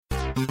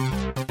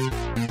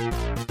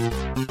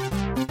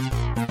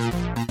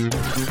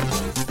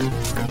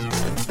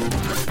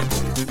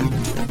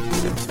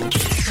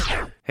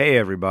Hey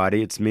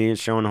everybody, it's me,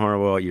 Sean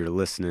Harwell. You're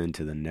listening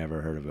to the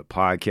Never Heard of It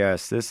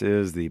podcast. This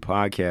is the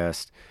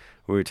podcast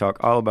where we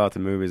talk all about the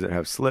movies that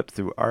have slipped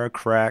through our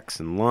cracks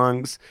and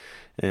lungs.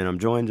 And I'm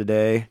joined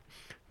today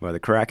by the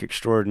crack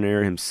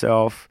extraordinaire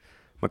himself,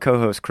 my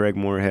co-host Craig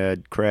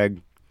Moorhead.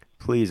 Craig,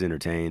 please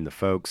entertain the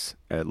folks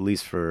at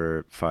least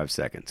for 5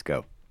 seconds.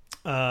 Go.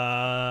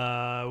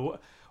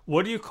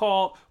 What do you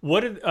call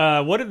what did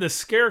the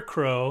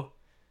Scarecrow?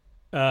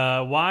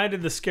 Why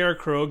did the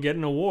Scarecrow get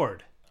an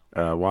award?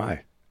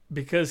 Why?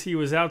 Because he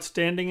was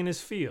outstanding in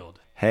his field.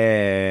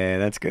 Hey,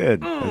 that's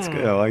good. That's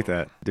good. I like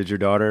that. Did your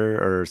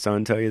daughter or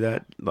son tell you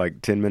that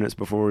like 10 minutes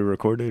before we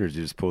recorded, or did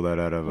you just pull that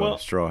out of a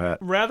straw hat?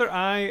 Rather,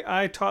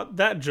 I taught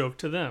that joke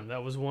to them.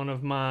 That was one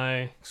of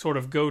my sort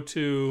of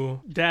go-to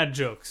dad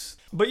jokes.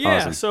 But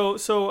yeah, awesome.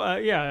 So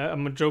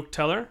I'm a joke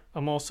teller.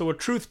 I'm also a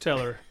truth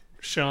teller,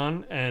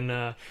 Sean. And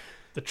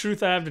the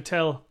truth I have to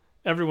tell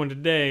everyone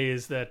today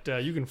is that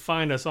you can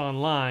find us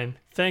online.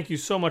 Thank you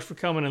so much for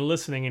coming and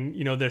listening. And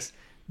you know, this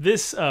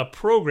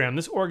program,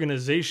 this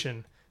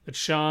organization that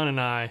Sean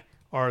and I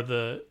are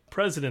the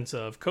presidents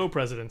of,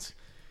 co-presidents,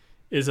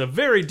 is a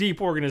very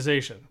deep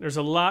organization. There's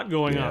a lot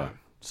going on.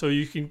 So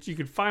you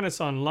can find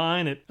us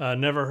online at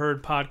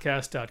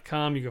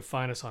neverheardpodcast.com. You can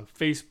find us on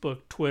Facebook,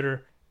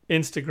 Twitter,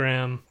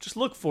 Instagram. Just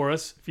look for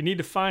us. If you need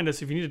to find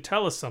us, if you need to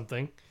tell us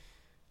something,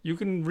 you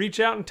can reach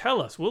out and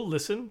tell us. We'll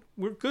listen.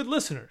 We're good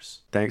listeners.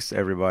 Thanks to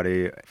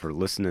everybody for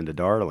listening to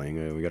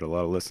Darling. We got a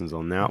lot of listens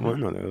on that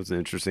one. It was an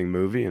interesting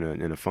movie and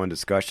a fun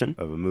discussion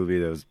of a movie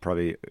that was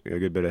probably a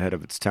good bit ahead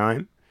of its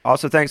time.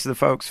 Also, thanks to the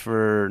folks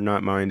for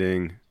not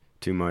minding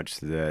too much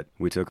that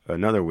we took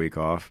another week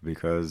off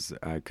because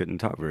I couldn't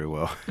talk very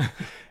well.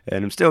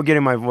 And I'm still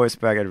getting my voice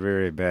back. At a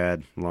very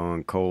bad,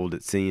 long cold,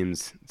 it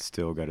seems. It's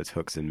still got its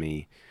hooks in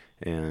me.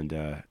 And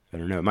I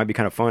don't know. It might be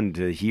kind of fun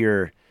to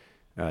hear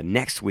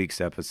next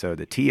week's episode,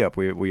 the tee-up,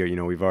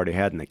 we've already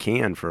had in the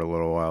can for a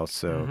little while,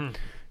 so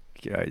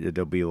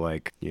it'll be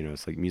like,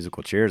 it's like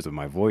musical chairs with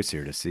my voice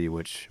here to see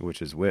which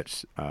is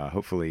which.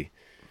 Hopefully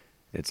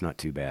it's not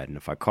too bad. And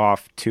if I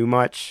cough too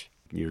much,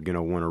 you're going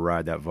to want to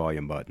ride that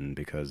volume button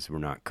because we're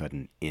not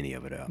cutting any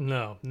of it out.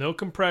 No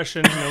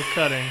compression, no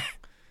cutting,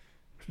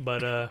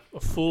 but a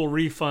full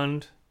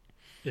refund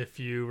if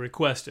you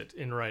request it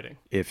in writing.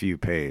 If you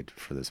paid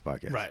for this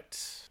podcast.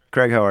 Right.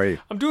 Craig, how are you?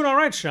 I'm doing all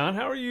right, Sean.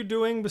 How are you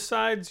doing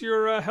besides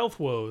your health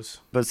woes?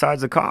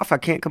 Besides the cough, I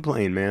can't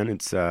complain, man.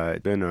 It's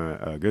been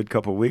a good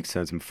couple of weeks.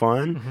 Had some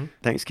fun.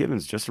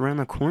 Thanksgiving's just around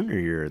the corner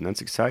here, and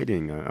that's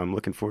exciting. I'm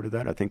looking forward to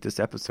that. I think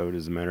this episode,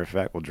 as a matter of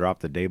fact, will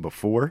drop the day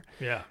before.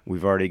 Yeah.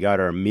 We've already got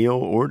our meal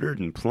ordered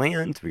and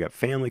planned. We got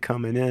family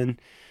coming in.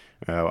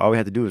 All we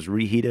have to do is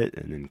reheat it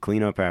and then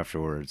clean up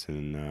afterwards.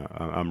 And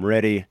I'm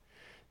ready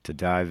to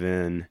dive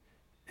in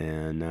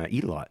and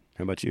eat a lot.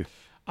 How about you?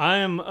 I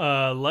am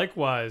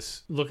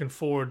likewise looking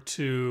forward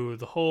to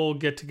the whole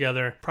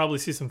get-together. Probably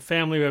see some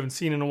family we haven't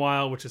seen in a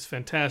while, which is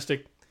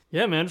fantastic.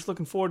 Yeah, man, just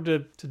looking forward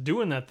to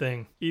doing that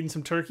thing. Eating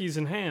some turkeys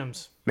and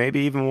hams.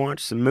 Maybe even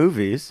watch some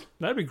movies.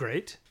 That'd be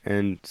great.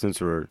 And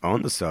since we're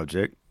on the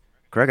subject,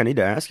 Craig, I need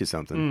to ask you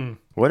something.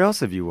 What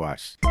else have you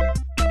watched?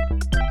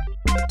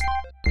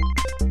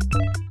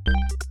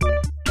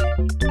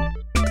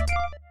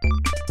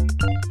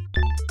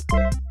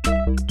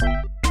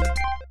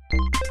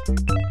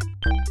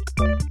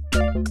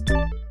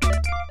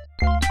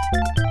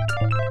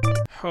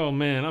 Oh,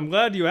 man, I'm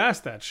glad you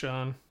asked that,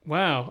 Sean.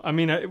 Wow. I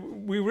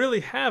mean, we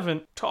really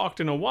haven't talked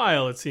in a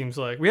while, it seems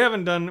like. We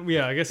haven't done,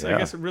 I guess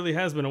it really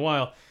has been a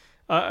while.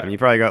 And you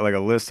probably got like a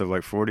list of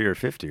like 40 or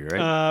 50,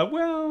 right?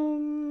 Well,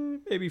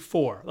 maybe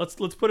 4. Let's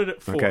put it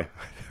at 4.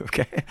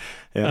 Okay.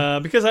 Yeah.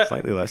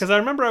 Slightly less. Because I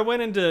remember I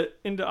went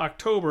into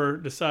October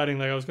deciding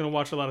like I was going to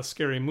watch a lot of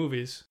scary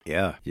movies.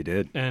 Yeah, you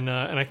did. And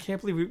I can't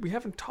believe we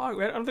haven't talked.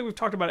 I don't think we've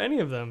talked about any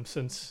of them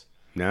since.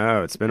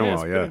 No, it's been a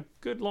while, been a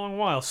good long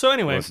while. So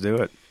anyway. Let's do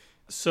it.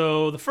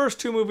 So the first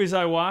 2 movies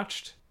I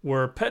watched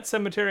were Pet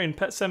Sematary and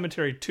Pet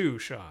Sematary 2,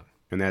 Sean.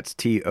 And that's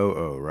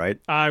TOO, right?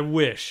 I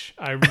wish.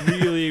 I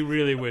really,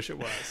 really wish it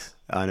was.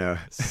 I know.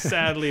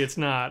 Sadly, it's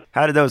not.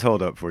 How did those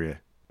hold up for you?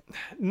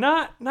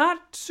 Not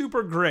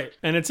super great.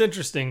 And it's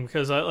interesting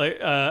because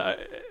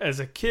as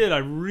a kid, I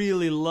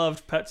really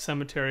loved Pet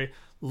Sematary.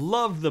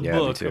 Loved the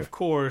book, of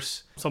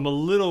course. So I'm a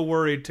little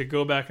worried to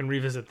go back and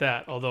revisit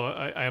that, although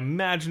I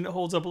imagine it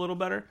holds up a little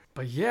better.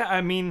 But yeah, I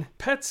mean,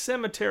 Pet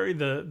Sematary,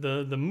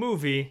 the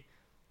movie,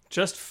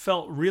 just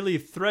felt really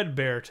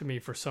threadbare to me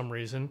for some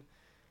reason.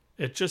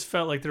 It just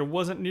felt like there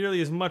wasn't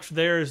nearly as much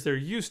there as there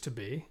used to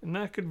be, and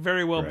that could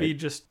very well be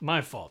just my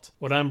fault,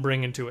 what I'm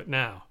bringing to it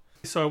now.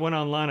 So I went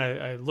online,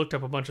 I looked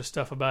up a bunch of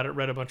stuff about it,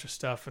 read a bunch of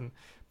stuff, and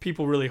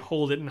people really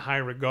hold it in high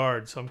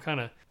regard. So I'm kind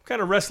of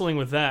wrestling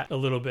with that a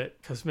little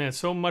bit because, man,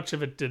 so much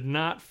of it did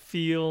not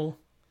feel,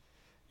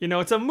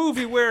 it's a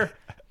movie where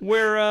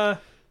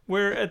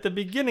at the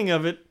beginning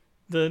of it,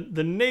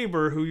 the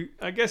neighbor, who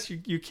I guess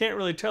you can't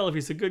really tell if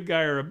he's a good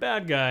guy or a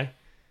bad guy,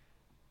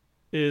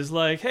 is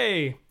like,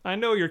 hey, I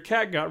know your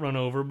cat got run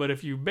over, but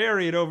if you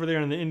bury it over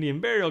there in the Indian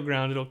burial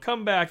ground, it'll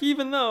come back,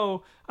 even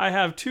though I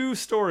have 2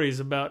 stories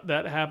about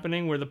that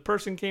happening where the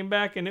person came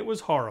back and it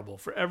was horrible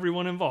for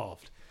everyone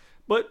involved.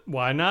 But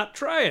why not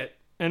try it?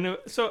 And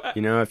so,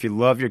 if you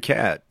love your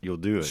cat, you'll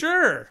do it.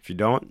 Sure. If you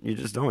don't, you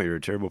just don't. You're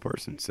a terrible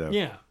person. So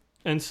yeah.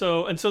 And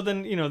so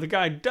then, the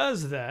guy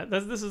does that.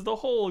 This is the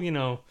whole,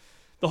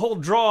 the whole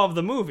draw of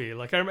the movie.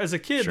 Like, as a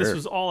kid, Sure. This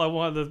was all I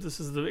wanted. This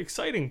is the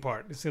exciting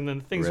part. And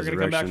then things are going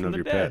to come back from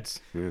the dead.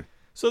 Pets. Yeah.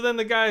 So then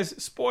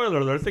spoiler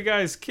alert, the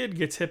guy's kid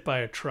gets hit by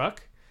a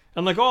truck.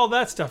 And, like, all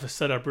that stuff is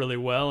set up really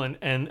well. And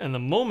the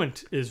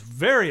moment is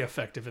very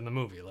effective in the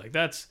movie. Like,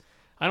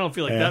 I don't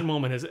feel like that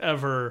moment has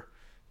ever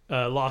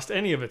lost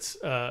any of its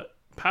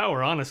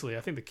power, honestly.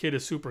 I think the kid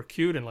is super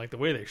cute. And, like, the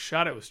way they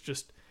shot it was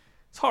just,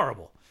 it's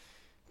horrible.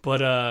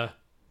 But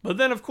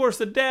then, of course,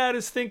 the dad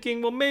is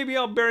thinking, well, maybe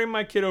I'll bury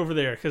my kid over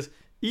there. Because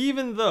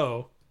even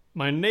though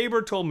my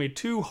neighbor told me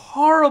 2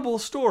 horrible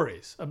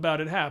stories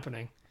about it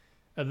happening,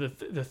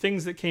 the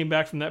things that came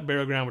back from that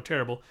burial ground were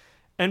terrible.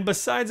 And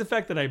besides the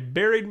fact that I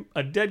buried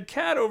a dead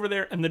cat over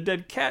there and the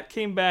dead cat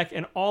came back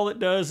and all it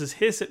does is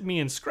hiss at me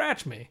and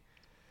scratch me,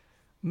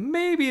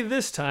 maybe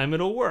this time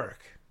it'll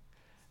work.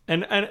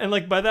 And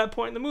like by that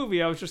point in the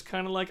movie, I was just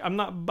kind of like, I'm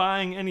not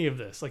buying any of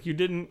this. Like you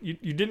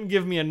didn't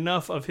give me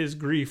enough of his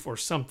grief or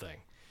something,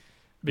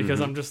 because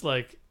I'm just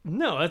like,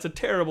 no, that's a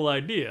terrible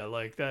idea.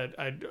 Like that,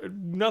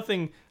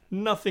 nothing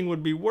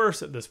would be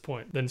worse at this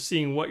point than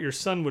seeing what your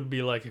son would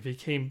be like if he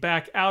came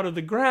back out of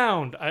the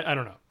ground. I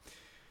don't know.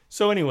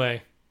 So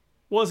anyway,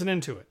 wasn't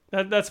into it.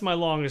 That's my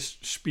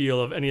longest spiel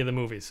of any of the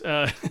movies.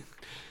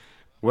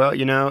 Well,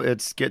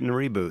 it's getting a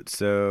reboot,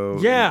 so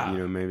yeah.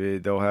 Maybe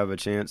they'll have a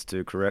chance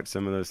to correct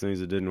some of those things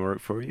that didn't work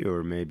for you,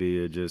 or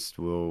maybe it just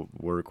will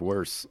work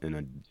worse in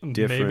a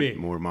different,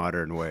 more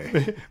modern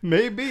way.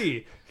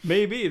 Maybe.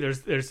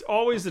 There's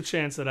always the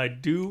chance that I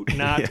do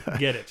not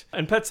get it.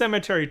 And Pet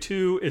Sematary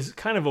 2 is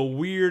kind of a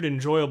weird,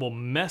 enjoyable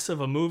mess of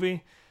a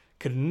movie.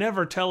 Could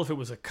never tell if it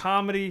was a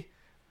comedy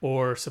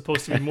or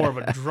supposed to be more of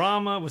a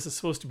drama. Was it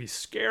supposed to be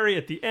scary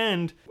at the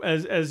end?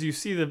 As you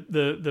see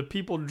the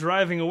people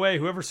driving away,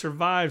 whoever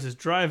survives is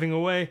driving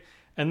away,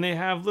 and they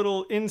have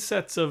little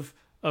insets of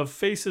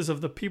faces of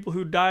the people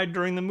who died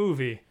during the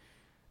movie.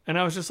 And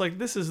I was just like,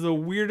 this is the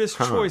weirdest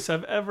choice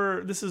I've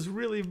ever. This is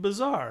really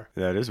bizarre.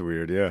 That is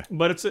weird, yeah.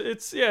 But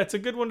it's a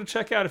good one to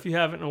check out if you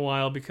haven't in a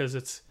while, because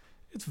it's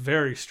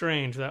very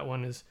strange. That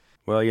one is.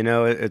 Well,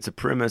 it's a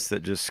premise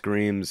that just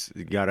screams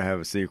you got to have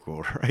a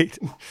sequel, right?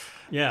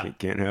 Yeah. You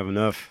can't have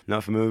enough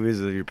movies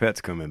of your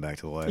pets coming back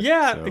to life.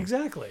 Yeah, so.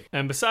 Exactly.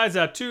 And besides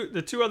that,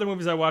 the 2 other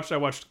movies I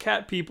watched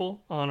Cat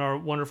People on our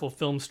wonderful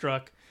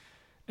Filmstruck.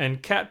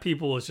 And Cat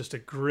People is just a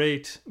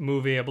great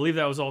movie. I believe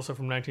that was also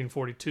from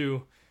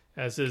 1942,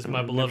 as is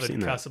my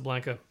beloved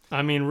Casablanca.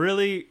 I mean,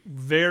 really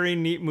very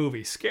neat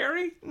movie.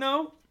 Scary?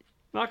 No,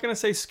 not going to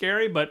say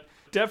scary, but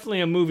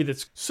definitely a movie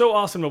that's so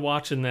awesome to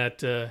watch in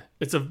that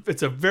it's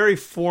a very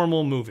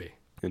formal movie.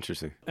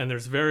 Interesting. And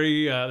there's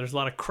a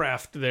lot of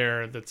craft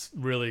there that's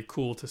really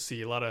cool to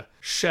see. A lot of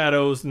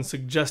shadows and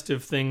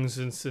suggestive things.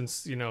 And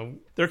since,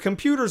 their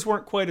computers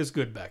weren't quite as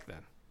good back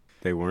then.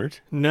 They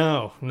weren't?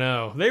 No.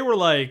 They were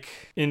like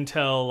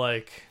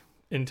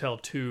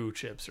Intel 2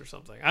 chips or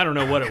something. I don't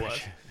know what it was.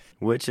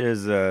 Which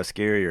is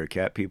scarier,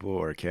 Cat People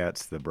or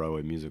Cats, the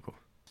Broadway musical?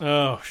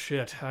 Oh,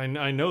 shit.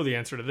 I know the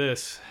answer to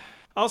this.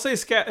 I'll say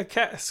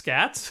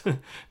Scats?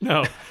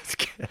 No.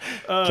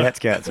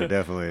 Cats are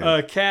definitely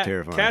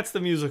terrifying. Cats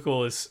the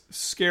musical is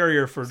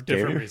scarier for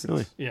different reasons.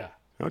 Really? Yeah.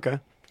 Okay.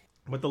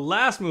 But the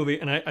last movie,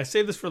 and I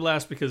saved this for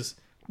last because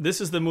this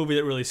is the movie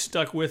that really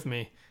stuck with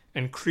me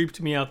and creeped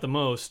me out the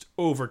most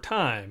over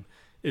time,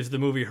 is the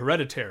movie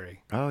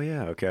Hereditary. Oh,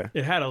 yeah, okay.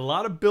 It had a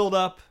lot of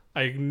build-up.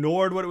 I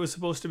ignored what it was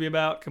supposed to be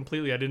about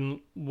completely. I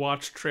didn't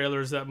watch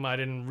trailers I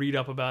didn't read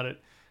up about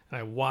it, and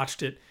I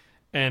watched it.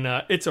 And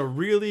it's a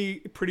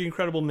really pretty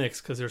incredible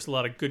mix, because there's a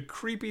lot of good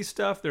creepy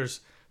stuff.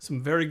 There's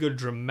some very good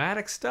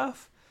dramatic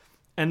stuff.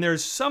 And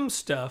there's some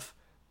stuff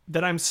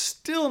that I'm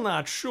still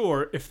not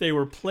sure if they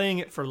were playing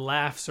it for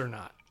laughs or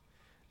not.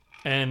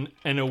 And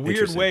in a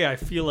weird way, I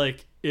feel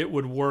like it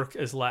would work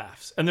as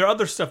laughs. And there are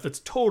other stuff that's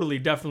totally,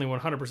 definitely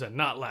 100%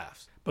 not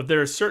laughs. But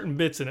there are certain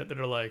bits in it that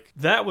are like,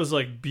 that was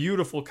like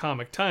beautiful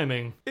comic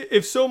timing.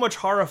 If so much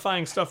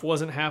horrifying stuff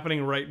wasn't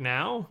happening right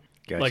now,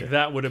 gotcha. Like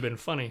that would have been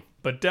funny.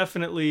 But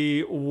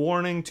definitely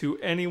warning to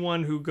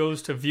anyone who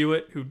goes to view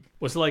it, who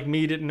was like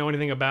me, didn't know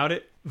anything about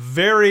it.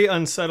 Very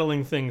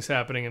unsettling things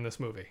happening in this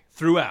movie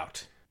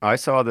throughout. I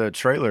saw the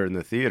trailer in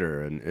the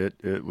theater, and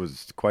it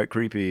was quite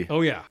creepy. Oh,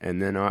 yeah. And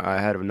then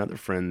I had another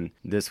friend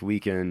this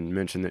weekend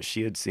mention that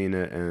she had seen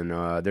it, and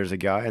there's a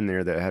guy in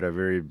there that had a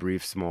very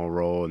brief, small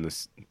role in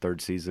this 3rd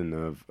season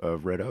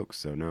of Red Oak.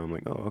 So now I'm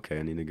like, oh, okay,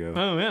 I need to go.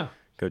 Oh, yeah.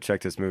 Go check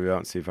this movie out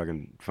and see if I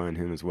can find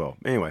him as well.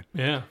 Anyway.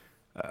 Yeah.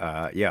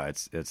 Yeah,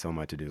 it's on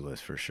my to-do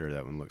list for sure.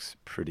 That one looks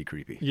pretty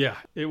creepy. Yeah,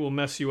 it will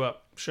mess you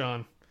up,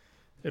 Sean.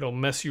 It'll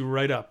mess you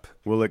right up.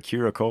 Will it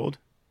cure a cold?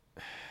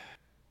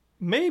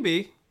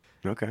 Maybe.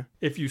 Okay.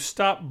 If you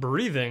stop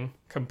breathing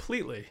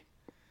completely.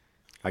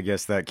 I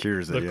guess that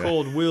cures it. The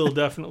cold will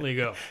definitely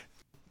go.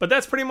 But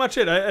that's pretty much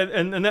it.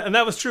 And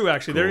that was true,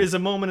 actually. Cool. There is a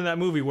moment in that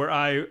movie where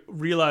I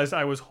realized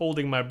I was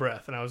holding my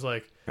breath, and I was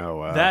like, "Oh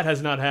wow, that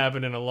has not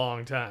happened in a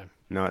long time."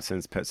 Not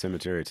since Pet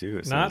Sematary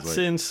 2. Not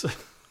since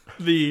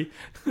the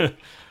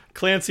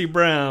Clancy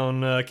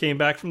Brown came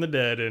back from the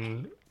dead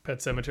in Pet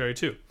Sematary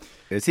 2.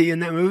 Is he in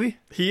that movie?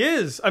 He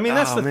is. I mean,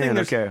 that's the thing.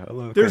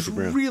 There's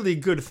really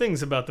good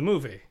things about the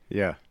movie.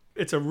 Yeah.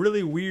 It's a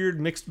really weird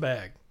mixed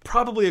bag.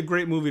 Probably a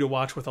great movie to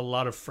watch with a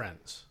lot of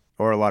friends.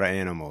 Or a lot of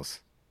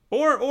animals.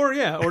 Or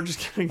just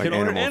get like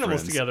all your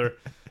animals together,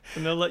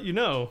 and they'll let you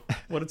know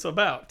what it's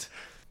about.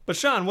 But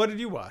Sean, what did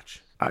you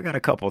watch? I got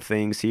a couple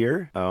things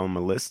here on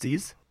my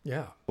listies.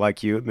 Yeah.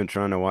 Like you, I've been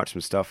trying to watch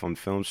some stuff on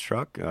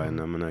Filmstruck, and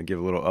I'm going to give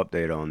a little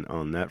update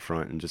on that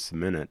front in just a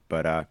minute.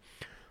 But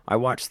I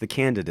watched The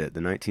Candidate,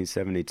 the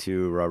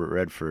 1972 Robert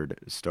Redford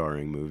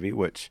starring movie,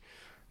 which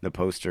the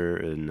poster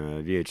in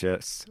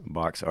VHS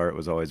box art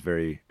was always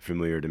very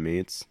familiar to me.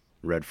 It's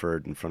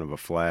Redford in front of a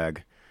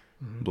flag,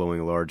 blowing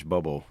a large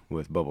bubble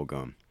with bubble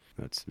gum.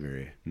 That's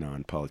very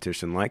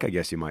non-politician-like, I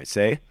guess you might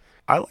say.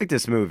 I like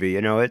this movie.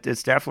 You know,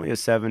 it's definitely a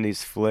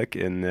 70s flick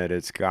in that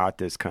it's got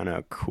this kind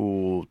of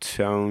cool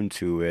tone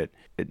to it.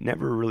 It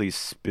never really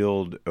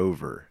spilled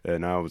over,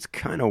 and I was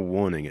kind of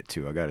wanting it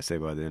to, I got to say,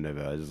 by the end of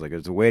it. I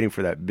was waiting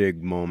for that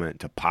big moment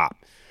to pop.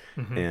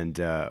 And,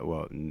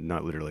 well,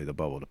 not literally the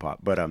bubble to pop,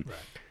 but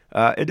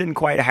it didn't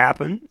quite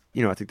happen.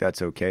 You know, I think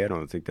that's okay. I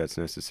don't think that's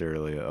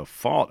necessarily a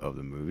fault of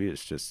the movie.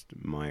 It's just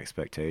my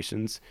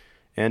expectations.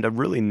 And a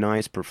really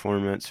nice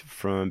performance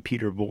from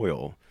Peter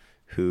Boyle,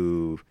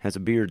 who has a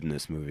beard in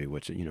this movie,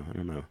 which, you know, I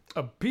don't know.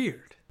 A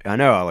beard? I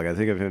know. Like, I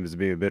think of him as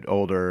being a bit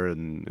older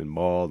and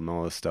bald and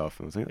all this stuff.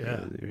 And I was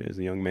like, here's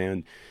a young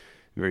man,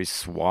 very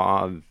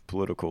suave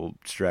political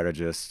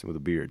strategist with a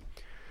beard.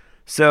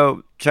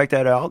 So check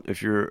that out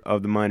if you're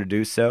of the mind to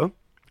do so.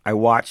 I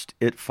watched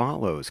It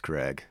Follows,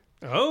 Craig.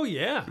 Oh,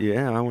 yeah.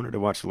 Yeah, I wanted to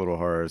watch a little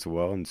horror as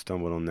well and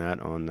stumbled on that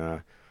on,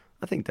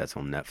 I think that's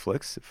on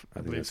Netflix.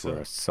 I think that's where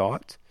I saw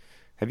it.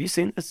 Have you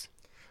seen this?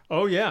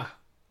 Oh, yeah.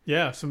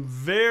 Yeah, some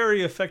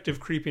very effective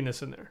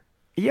creepiness in there.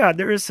 Yeah,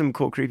 there is some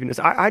cool creepiness.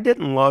 I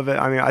didn't love it.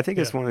 I mean, I think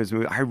it's one of those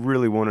movies. I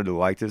really wanted to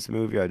like this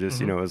movie. I just,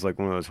 you know, it was like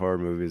one of those horror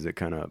movies that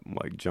kind of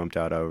like jumped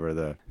out over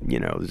the, you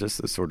know, just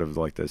the sort of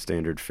like the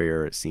standard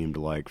fare it seemed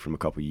like from a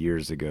couple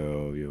years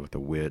ago, you know, with The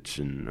Witch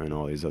and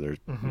all these other,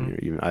 you know,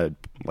 even I had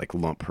like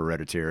lump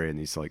Hereditary in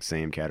these like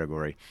same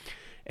category.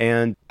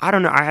 And I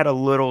don't know, I had a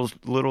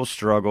little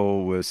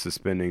struggle with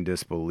suspending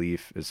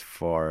disbelief as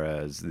far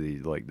as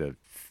the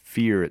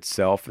fear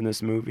itself in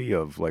this movie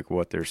of like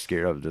what they're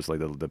scared of, just like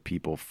the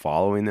people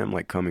following them,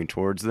 like coming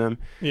towards them.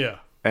 Yeah.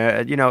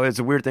 You know, it's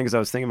a weird thing because I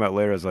was thinking about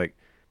later, I was like,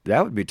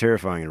 that would be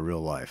terrifying in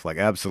real life. Like,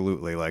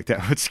 absolutely. Like,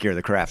 that would scare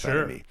the crap out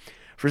of me.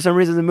 For some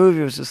reason, the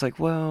movie was just like,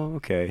 well,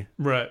 okay.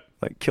 Right.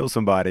 Like, kill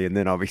somebody and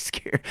then I'll be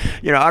scared.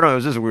 You know, I don't know. It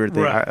was just a weird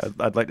thing. Right.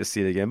 I'd like to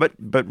see it again.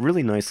 But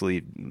really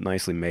nicely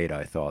made,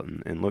 I thought,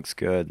 and looks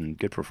good and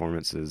good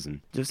performances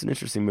and just an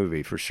interesting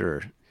movie for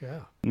sure.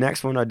 Yeah.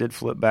 Next one, I did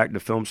flip back to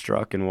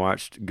Filmstruck and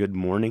watched Good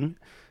Morning,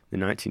 the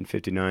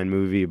 1959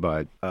 movie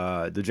by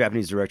the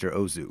Japanese director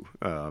Ozu.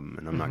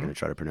 And I'm not going to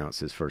try to pronounce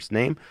his first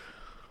name.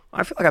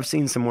 I feel like I've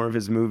seen some more of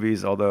his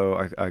movies,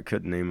 although I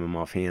couldn't name them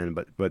offhand.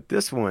 But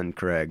this one,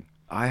 Craig,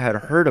 I had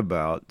heard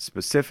about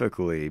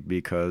specifically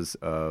because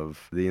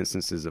of the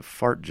instances of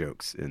fart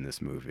jokes in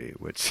this movie,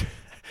 which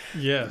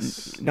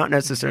yes, not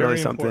necessarily very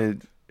something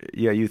important.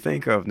 You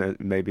think of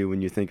maybe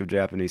when you think of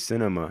Japanese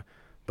cinema,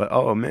 but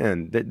oh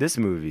man, this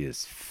movie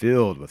is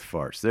filled with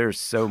farts. There's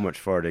so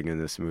much farting in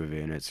this movie,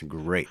 and it's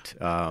great.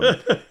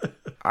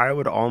 I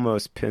would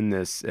almost pin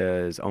this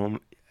as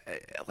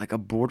like a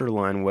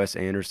borderline Wes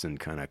Anderson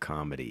kind of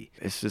comedy.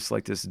 It's just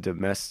like this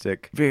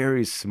domestic,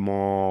 very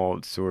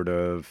small sort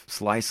of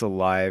slice of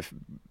life,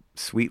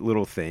 sweet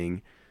little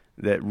thing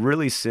that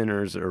really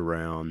centers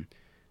around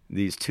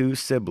these two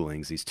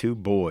siblings, these two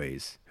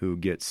boys who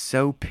get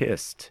so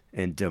pissed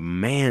and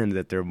demand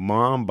that their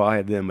mom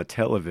buy them a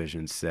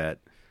television set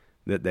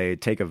that they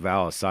take a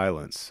vow of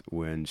silence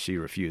when she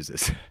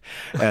refuses.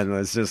 And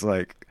it's just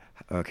like,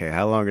 okay,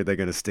 how long are they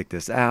going to stick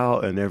this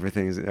out? And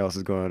everything else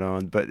is going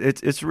on, but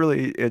it's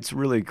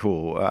really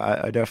cool.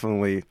 I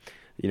definitely,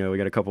 you know, we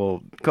got a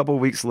couple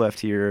weeks left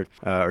here,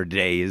 or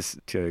days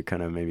to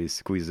kind of maybe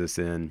squeeze this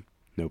in.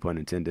 No pun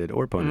intended,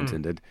 or pun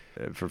intended,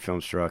 for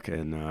Filmstruck,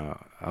 and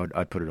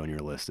I'd put it on your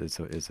list. It's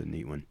a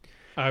neat one.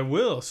 I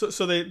will.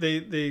 So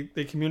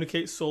they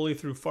communicate solely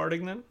through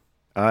farting then?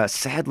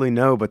 Sadly,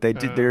 no, but they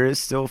did. There is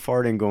still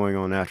farting going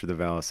on after the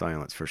vow of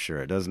silence for sure.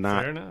 It does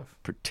not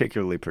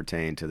particularly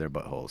pertain to their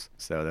buttholes,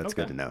 so that's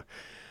good to know.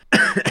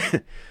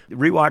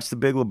 Rewatched The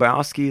Big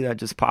Lebowski that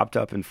just popped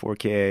up in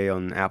 4K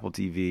on Apple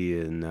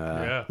TV, and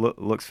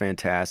looks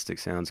fantastic.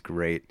 Sounds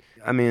great.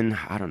 I mean,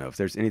 I don't know if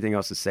there's anything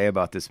else to say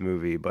about this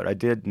movie, but I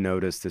did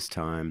notice this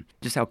time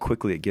just how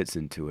quickly it gets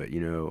into it. You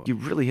know, you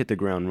really hit the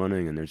ground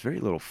running, and there's very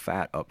little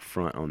fat up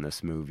front on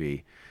this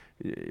movie.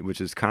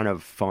 which is kind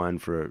of fun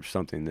for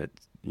something that,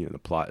 the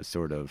plot is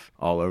sort of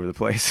all over the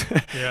place,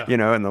 yeah.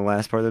 In the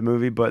last part of the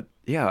movie. But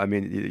yeah, I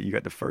mean, you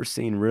got the first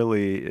scene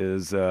really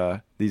is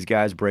these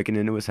guys breaking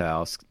into his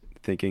house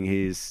thinking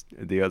he's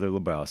the other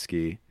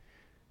Lebowski.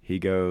 He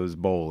goes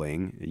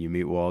bowling. You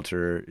meet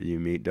Walter, you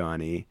meet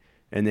Donnie,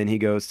 and then he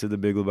goes to the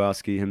Big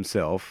Lebowski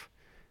himself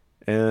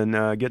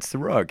and gets the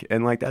rug.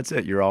 And like, that's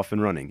it. You're off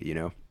and running,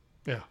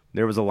 Yeah.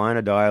 There was a line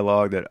of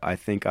dialogue that I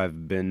think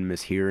I've been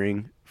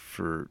mishearing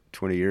for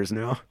 20 years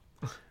now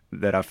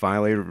that I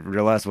finally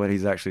realized what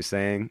he's actually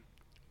saying,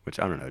 which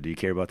I don't know. Do you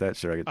care about that?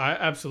 Sure. I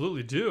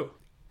absolutely do.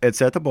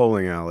 It's at the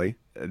bowling alley.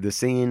 The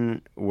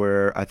scene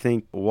where I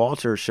think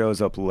Walter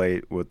shows up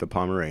late with the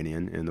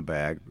Pomeranian in the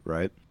bag,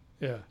 right?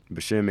 Yeah.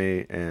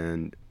 Buscemi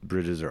and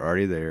Bridges are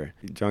already there.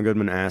 John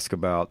Goodman asked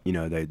about,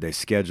 they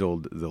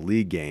scheduled the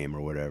league game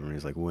or whatever. And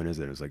he's like, when is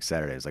it? It was like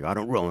Saturday. It's like, I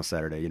don't roll on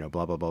Saturday,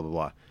 blah, blah, blah, blah,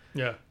 blah.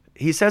 Yeah.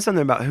 He said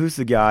something about who's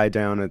the guy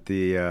down at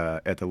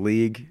the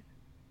league,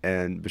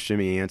 and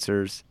Buscemi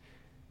answers.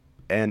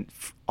 And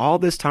all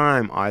this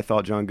time, I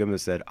thought John Goodman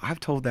said, I've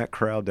told that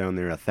crowd down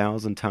there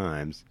 1,000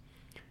 times.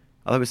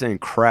 I thought he was saying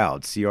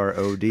crowd,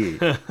 C-R-O-D,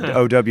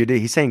 O-W-D.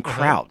 He's saying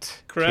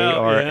kraut,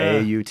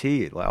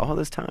 K-R-A-U-T, like all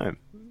this time.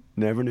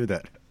 Never knew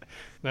that.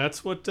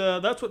 That's what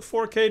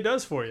 4K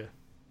does for you.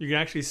 You can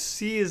actually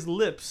see his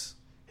lips,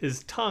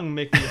 his tongue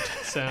making the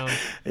sound.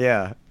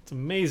 Yeah. It's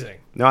amazing.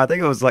 No, I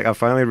think it was like I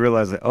finally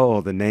realized that,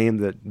 the name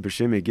that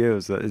Buscemi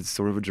gives is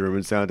sort of a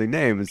German-sounding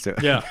name. And so,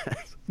 yeah.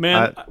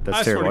 Man,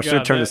 that's terrible. I should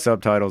have turned the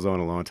subtitles on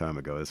a long time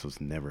ago. This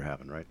was never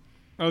happened, right?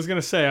 I was going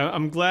to say,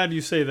 I'm glad you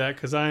say that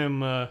because I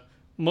am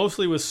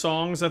mostly with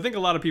songs. I think a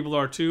lot of people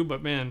are too,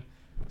 but man,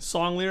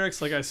 song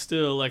lyrics, like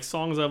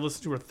songs I've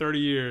listened to for 30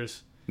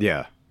 years.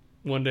 Yeah.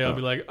 One day I'll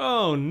be like,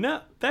 oh,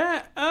 no,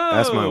 that, oh.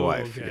 That's my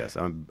wife, okay. Yes.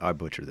 I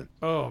butchered them.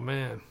 Oh,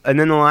 man. And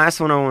then the last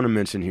one I want to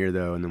mention here,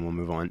 though, and then we'll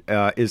move on,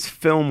 is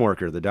Film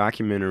Worker, the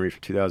documentary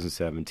from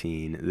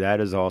 2017.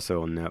 That is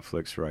also on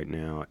Netflix right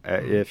now.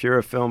 If you're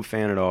a film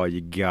fan at all,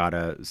 you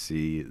gotta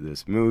see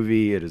this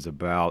movie. It is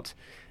about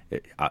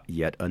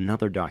yet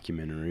another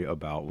documentary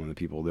about one of the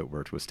people that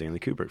worked with Stanley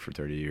Kubrick for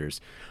 30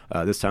 years.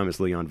 This time it's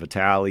Leon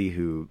Vitali,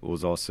 who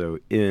was also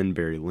in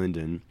Barry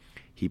Lyndon.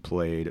 He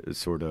played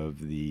sort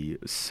of the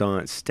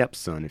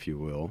stepson, if you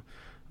will,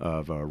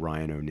 of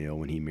Ryan O'Neal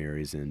when he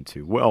marries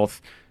into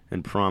wealth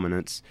and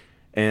prominence,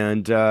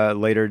 and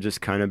later just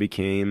kind of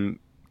became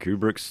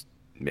Kubrick's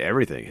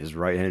everything, his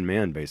right-hand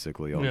man,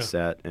 basically, on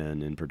set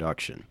and in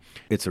production.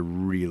 It's a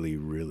really,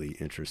 really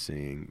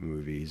interesting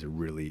movie. He's a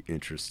really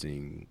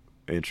interesting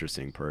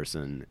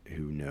person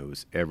who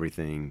knows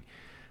everything,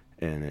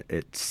 and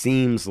it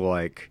seems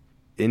like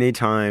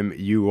anytime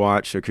you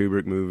watch a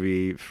Kubrick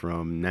movie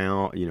from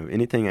now,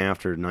 anything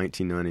after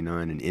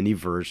 1999 in any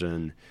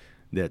version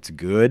that's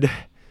good,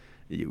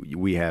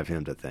 we have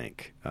him to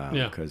thank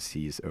because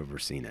he's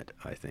overseen it,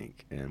 I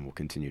think, and will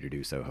continue to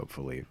do so,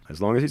 hopefully,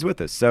 as long as he's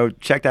with us. So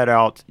check that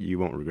out. You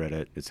won't regret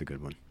it. It's a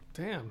good one.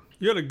 Damn.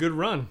 You had a good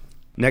run.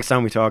 Next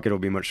time we talk, it'll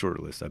be a much shorter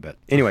list, I bet.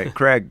 Anyway,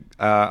 Craig,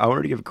 I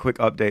wanted to give a quick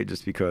update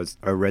just because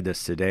I read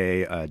this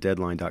today.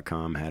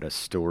 Deadline.com had a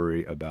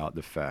story about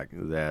the fact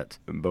that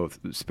both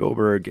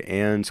Spielberg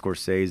and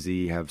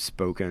Scorsese have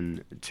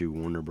spoken to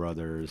Warner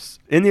Brothers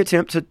in the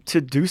attempt to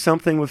do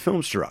something with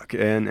Filmstruck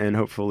and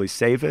hopefully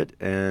save it.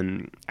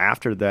 And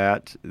after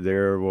that,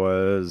 there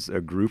was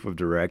a group of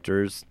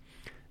directors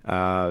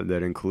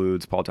that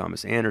includes Paul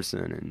Thomas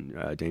Anderson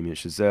and Damien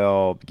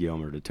Chazelle,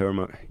 Guillermo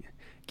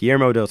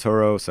del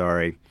Toro,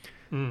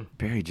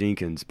 Barry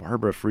Jenkins,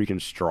 Barbara freaking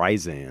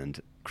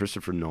Streisand,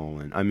 Christopher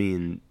Nolan. I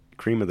mean,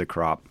 cream of the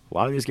crop. A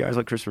lot of these guys,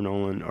 like Christopher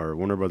Nolan, are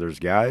Warner Brothers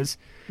guys.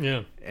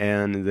 Yeah.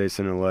 And they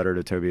sent a letter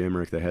to Toby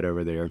Emmerich, the head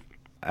over there,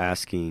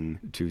 asking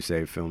to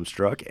save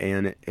Filmstruck.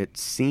 And it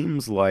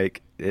seems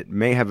like it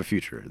may have a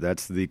future.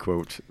 That's the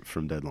quote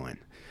from Deadline.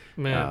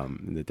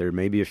 That there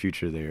may be a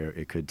future there.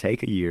 It could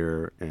take a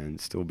year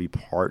and still be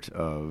part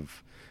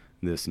of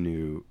this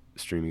new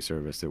streaming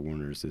service that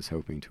Warner's is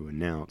hoping to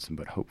announce,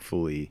 but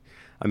hopefully,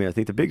 I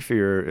think the big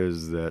fear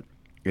is that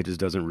it just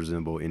doesn't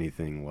resemble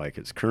anything like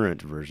its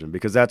current version,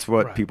 because that's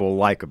what people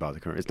like about the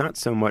current. It's not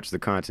so much the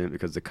content,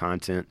 because the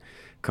content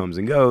comes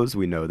and goes.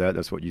 We know that.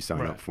 That's what you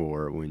sign up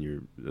for when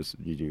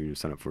you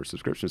sign up for a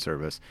subscription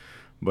service,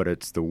 but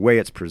it's the way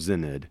it's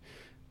presented,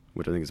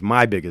 which I think is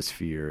my biggest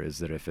fear, is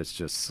that if it's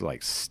just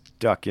like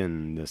stuck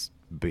in this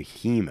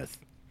behemoth,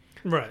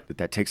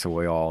 that takes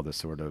away all the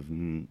sort of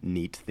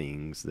neat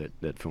things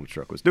that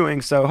Filmstruck was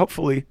doing. So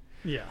hopefully,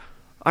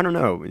 I don't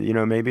know,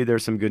 maybe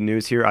there's some good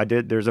news here.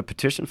 There's a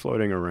petition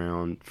floating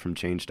around from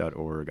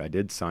change.org. I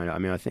did sign it.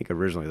 I think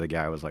originally the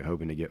guy was like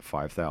hoping to get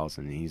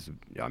 5,000.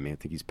 I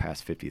think he's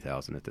past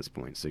 50,000 at this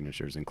point,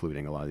 signatures,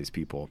 including a lot of these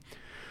people.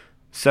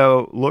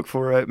 So look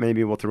for it.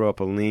 Maybe we'll throw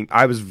up a link.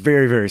 I was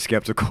very, very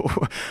skeptical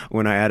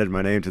when I added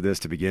my name to this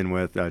to begin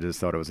with. I just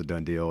thought it was a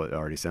done deal. It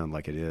already sounded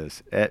like it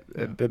is.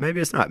 But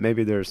maybe it's not.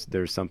 Maybe there's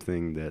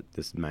something that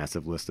this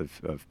massive list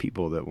of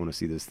people that want to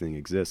see this thing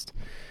exist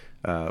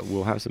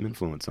will have some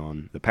influence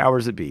on the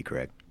powers that be,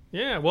 Craig.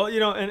 Yeah, well,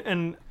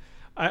 and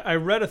I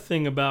read a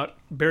thing about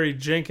Barry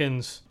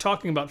Jenkins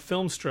talking about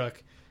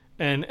Filmstruck,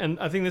 and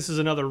I think this is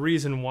another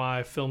reason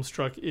why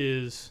Filmstruck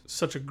is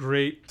such a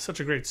great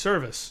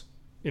service,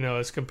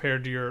 as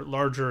compared to your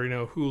larger,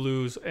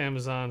 Hulu's,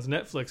 Amazon's,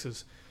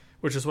 Netflix's,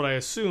 which is what I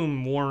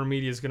assume Warner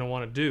Media is going to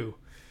want to do.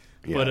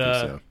 Yeah, I think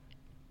so.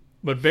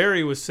 But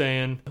Barry was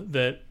saying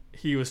that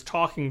he was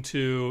talking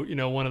to,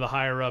 one of the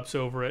higher ups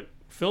over at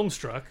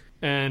Filmstruck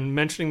and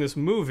mentioning this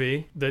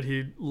movie that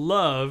he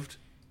loved,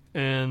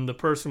 and the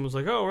person was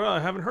like, "Oh, well, I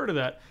haven't heard of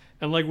that."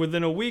 And like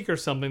within a week or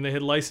something, they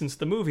had licensed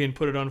the movie and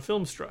put it on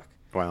Filmstruck.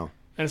 Wow.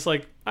 And it's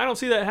like, I don't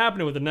see that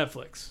happening with the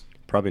Netflix.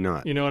 Probably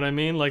not. You know what I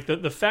mean? Like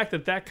the fact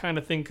that kind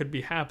of thing could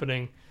be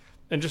happening,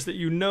 and just that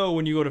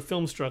when you go to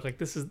Filmstruck, like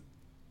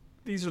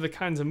these are the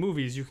kinds of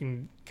movies you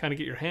can kind of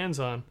get your hands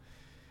on.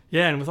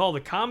 Yeah, and with all the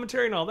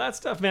commentary and all that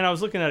stuff, man, I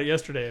was looking at it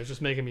yesterday. It was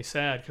just making me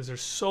sad because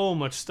there's so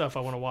much stuff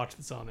I want to watch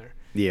that's on there.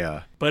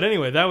 Yeah. But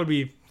anyway, that would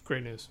be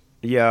great news.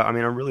 Yeah, I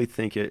mean, I really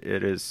think it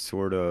is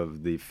sort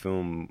of the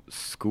film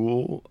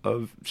school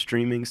of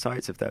streaming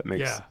sites, if that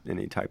makes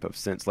any type of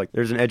sense. Like,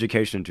 there's an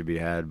education to be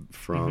had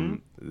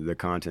from the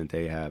content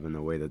they have and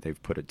the way that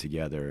they've put it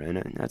together.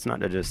 And that's not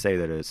to just say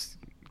that it's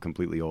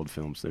completely old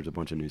films. There's a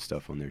bunch of new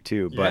stuff on there,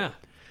 too. But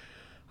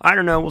I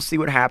don't know. We'll see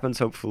what happens.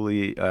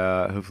 Hopefully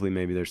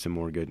maybe there's some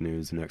more good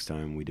news next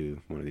time we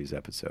do one of these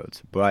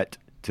episodes. But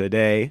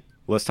today,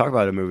 let's talk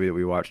about a movie that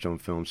we watched on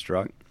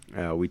Filmstruck.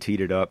 We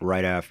teed it up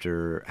right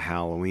after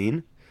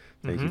Halloween.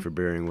 Thank you for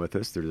bearing with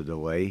us through the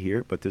delay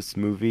here. But this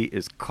movie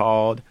is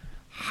called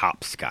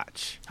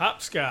Hopscotch.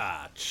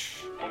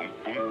 Hopscotch.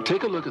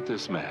 Take a look at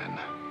this man.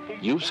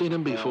 You've seen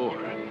him before.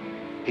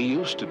 He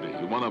used to be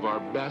one of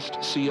our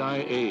best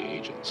CIA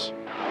agents.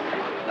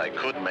 I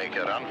could make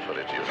a run for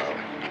it,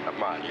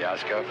 Come on,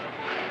 Yasko.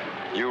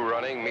 You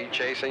running, me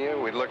chasing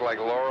you, we'd look like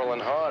Laurel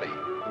and Hardy.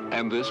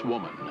 And this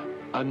woman,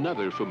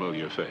 another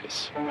familiar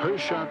face. Her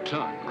sharp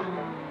tongue.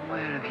 Oh,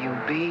 where have you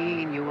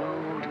been, you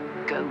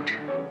old goat?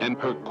 And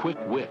her quick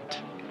wit.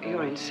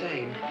 You're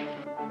insane.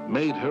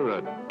 Made her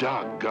a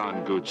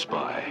doggone good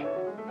spy.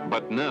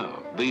 But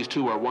now, these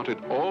two are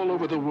wanted all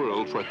over the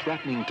world for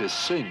threatening to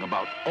sing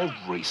about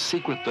every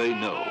secret they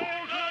know.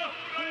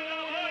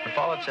 The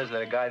Follett says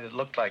that a guy that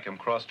looked like him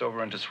crossed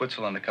over into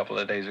Switzerland a couple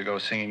of days ago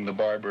singing The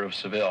Barber of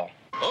Seville.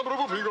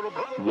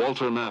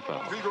 Walter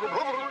Matthau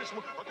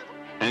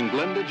and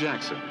Glenda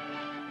Jackson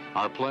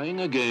are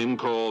playing a game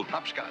called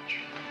Hopscotch.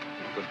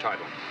 Good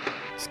title.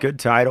 It's a good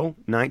title,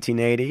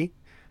 1980.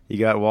 You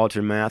got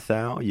Walter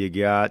Matthau, you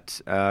got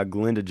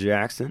Glenda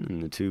Jackson in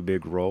the two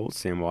big roles.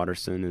 Sam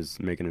Waterston is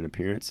making an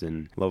appearance,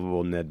 and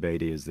lovable Ned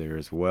Beatty is there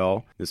as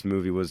well. This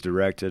movie was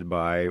directed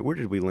by, where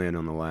did we land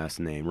on the last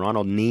name?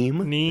 Ronald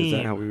Neame? Neame. Is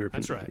that how we were?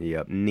 That's right.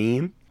 Yep,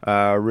 Neame.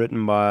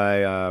 Written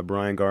by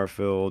Brian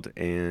Garfield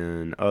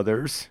and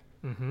others.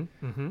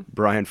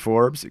 Brian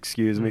Forbes,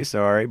 excuse me,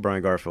 sorry.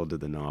 Brian Garfield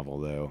did the novel,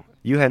 though.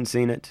 You hadn't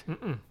seen it.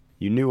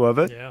 You knew of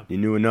it. Yeah. You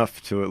knew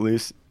enough to at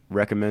least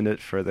recommend it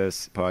for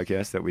this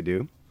podcast that we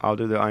do. I'll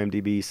do the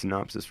IMDb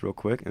synopsis real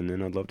quick, and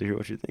then I'd love to hear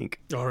what you think.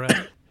 All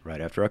right. Right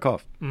after I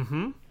cough.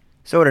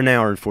 So at an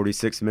hour and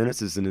 46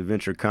 minutes is an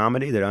adventure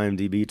comedy that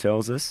IMDb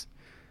tells us.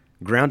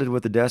 Grounded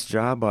with a desk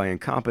job by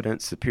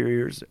incompetent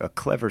superiors, a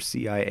clever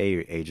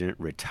CIA agent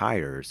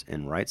retires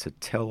and writes a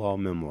tell-all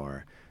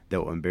memoir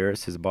that will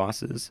embarrass his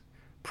bosses,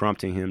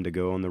 prompting him to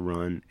go on the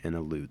run and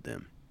elude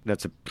them.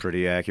 That's a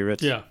pretty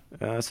accurate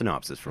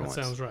synopsis for once.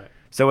 That sounds right.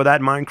 So with that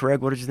in mind,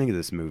 Craig, what did you think of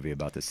this movie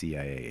about the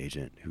CIA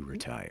agent who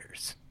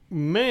retires?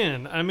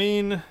 Man, I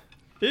mean,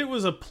 it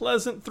was a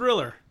pleasant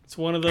thriller. It's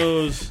one of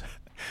those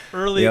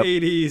early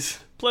 80s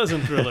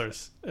pleasant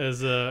thrillers,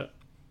 as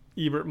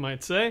Ebert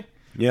might say.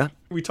 Yeah.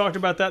 We talked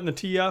about that in the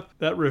tee-up,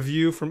 that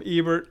review from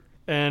Ebert,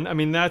 and I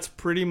mean, that's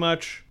pretty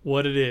much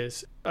what it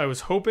is. I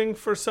was hoping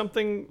for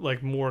something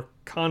like more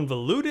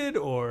convoluted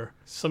or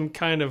some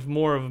kind of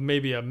more of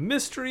maybe a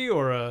mystery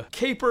or a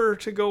caper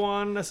to go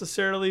on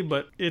necessarily,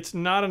 but it's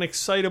not an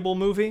excitable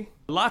movie.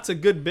 Lots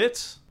of good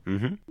bits.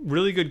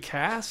 Really good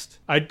cast.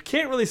 I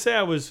can't really say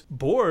I was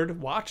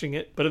bored watching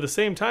it, but at the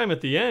same time,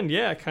 at the end,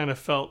 it kind of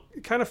felt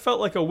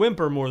like a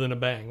whimper more than a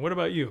bang. What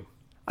about you?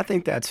 I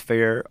think that's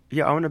fair.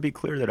 Yeah, I want to be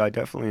clear that I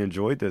definitely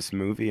enjoyed this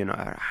movie, and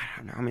I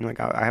mean, like,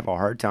 I have a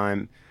hard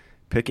time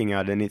picking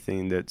out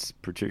anything that's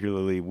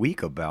particularly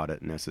weak about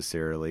it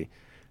necessarily,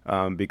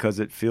 because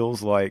it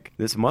feels like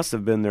this must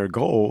have been their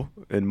goal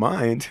in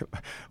mind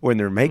when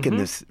they're making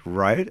this,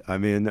 right? I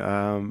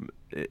mean,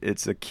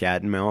 it's a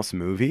cat and mouse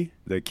movie.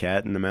 The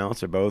cat and the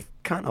mouse are both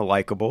kind of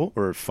likable,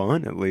 or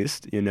fun at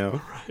least, you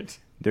know. Right.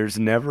 There's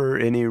never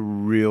any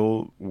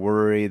real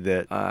worry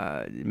that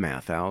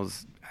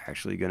Matthau's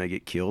actually going to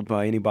get killed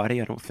by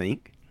anybody, I don't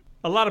think.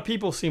 A lot of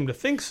people seem to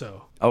think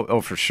so.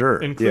 Oh, for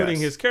sure. Including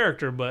his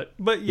character, but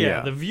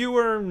yeah, the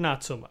viewer,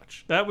 not so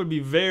much. That would be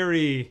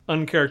very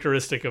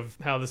uncharacteristic of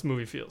how this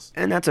movie feels.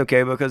 And that's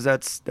okay, because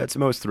that's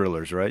most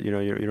thrillers, right? You know,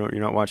 you're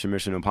not watching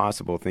Mission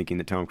Impossible thinking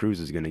that Tom Cruise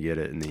is going to get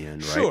it in the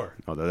end, right? Sure.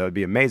 Although that would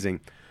be amazing.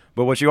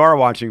 But what you are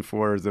watching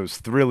for is those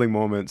thrilling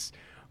moments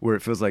where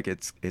it feels like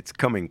it's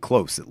coming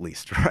close at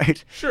least,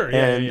 right? Sure,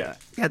 yeah.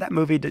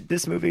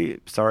 This movie,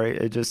 sorry,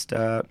 it just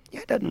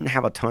it doesn't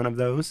have a ton of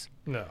those.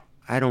 No.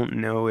 I don't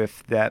know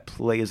if that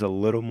plays a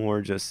little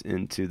more just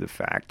into the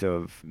fact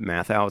of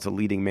Matthau as a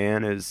leading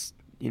man is,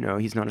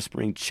 he's not a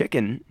spring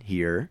chicken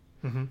here.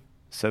 Mm-hmm.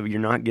 So you're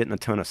not getting a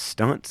ton of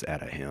stunts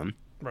out of him.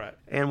 Right.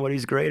 And what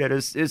he's great at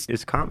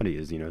is comedy,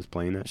 is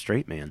playing that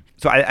straight man.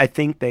 So I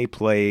think they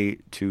play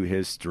to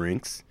his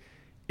strengths.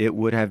 It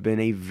would have been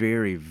a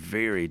very,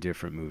 very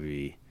different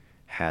movie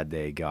had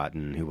they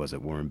gotten,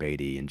 Warren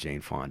Beatty and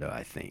Jane Fonda,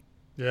 I think.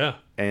 Yeah.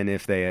 And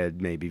if they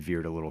had maybe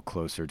veered a little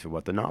closer to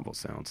what the novel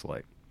sounds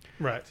like.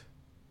 Right.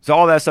 So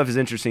all that stuff is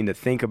interesting to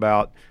think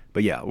about.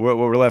 But yeah, what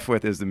we're left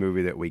with is the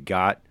movie that we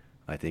got.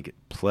 I think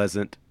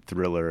pleasant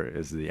thriller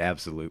is the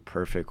absolute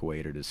perfect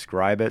way to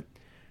describe it.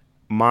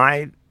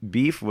 My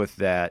beef with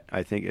that,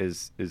 I think,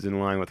 is in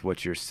line with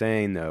what you're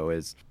saying, though,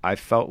 is I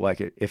felt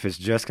like if it's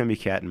just going to be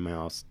cat and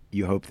mouse,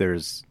 you hope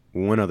there's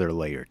one other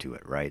layer to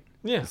it, right?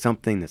 Yeah.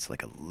 Something that's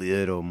like a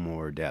little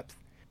more depth.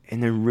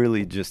 And there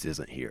really just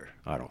isn't here,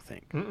 I don't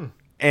think. Mm-mm.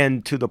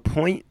 And to the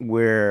point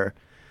where,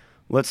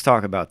 let's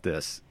talk about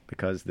this,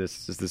 because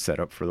this is the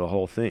setup for the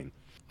whole thing.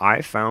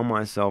 I found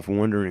myself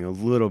wondering a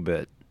little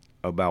bit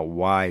about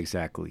why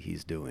exactly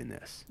he's doing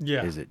this.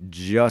 Yeah. Is it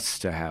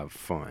just to have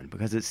fun?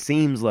 Because it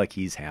seems like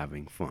he's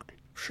having fun.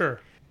 Sure.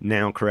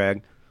 Now,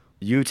 Craig,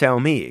 you tell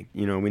me.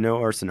 We know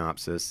our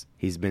synopsis.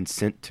 He's been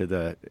sent to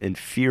the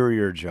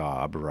inferior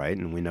job, right?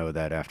 And we know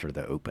that after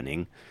the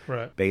opening.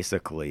 Right.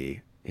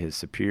 Basically, his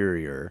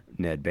superior,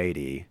 Ned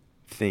Beatty,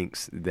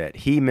 thinks that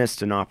he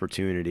missed an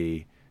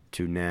opportunity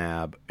to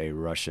nab a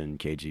Russian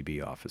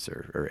KGB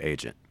officer or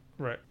agent.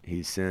 Right.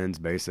 He sends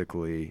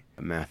basically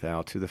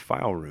Matthau to the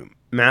file room.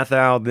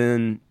 Matthau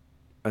then,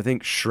 I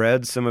think,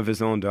 shreds some of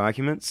his own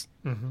documents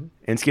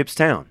and skips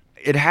town.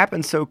 It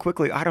happened so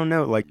quickly. I don't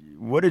know. Like,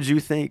 what did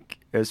you think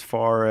as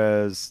far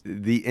as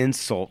the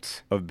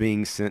insult of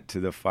being sent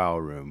to the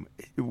file room?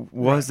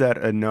 Was that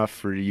enough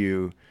for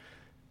you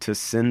to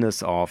send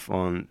us off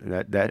on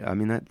that? I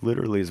mean, that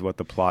literally is what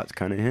the plot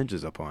kind of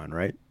hinges upon,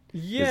 right?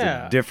 Yeah.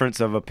 There's a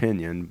difference of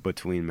opinion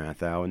between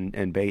Matthau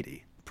and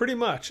Beatty. Pretty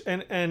much.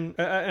 And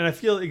I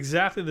feel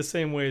exactly the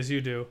same way as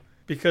you do,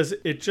 because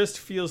it just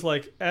feels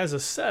like, as a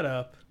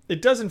setup,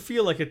 it doesn't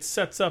feel like it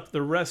sets up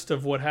the rest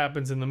of what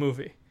happens in the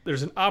movie.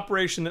 There's an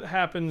operation that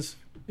happens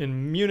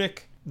in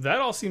Munich. That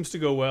all seems to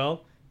go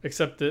well,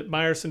 except that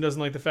Meyerson doesn't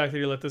like the fact that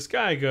he let this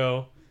guy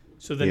go.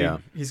 So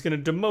then he's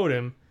going to demote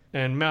him.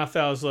 And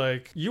Mathau's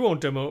like, you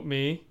won't demote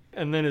me.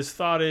 And then his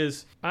thought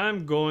is,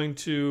 I'm going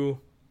to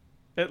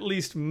at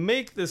least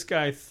make this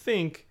guy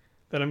think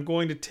that I'm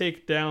going to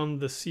take down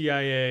the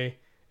CIA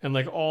and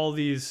like all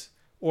these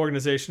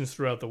organizations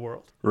throughout the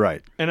world.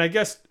 Right. And I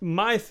guess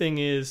my thing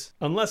is,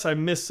 unless I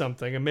missed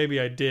something, and maybe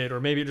I did,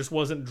 or maybe it just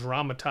wasn't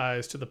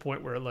dramatized to the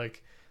point where it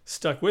like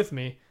stuck with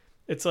me,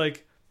 it's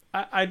like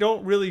I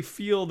don't really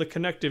feel the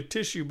connective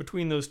tissue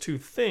between those two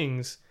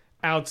things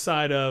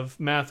outside of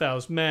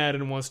Mathau's mad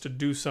and wants to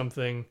do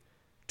something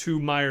to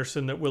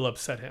Meyerson that will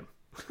upset him.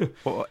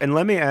 Well, and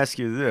let me ask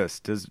you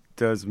this: Does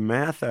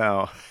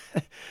Matthau,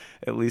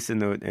 at least in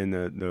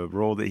the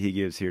role that he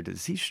gives here,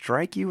 does he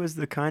strike you as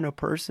the kind of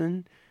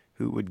person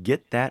who would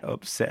get that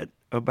upset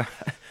about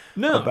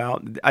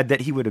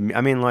that he would?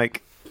 I mean,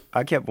 like,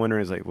 I kept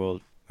wondering, like, well,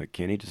 like,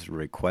 can he just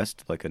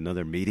request like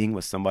another meeting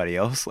with somebody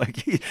else? Like,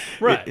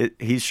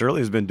 he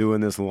surely has been doing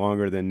this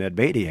longer than Ned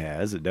Beatty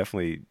has. It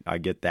definitely, I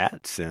get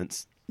that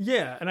sense.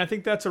 Yeah, and I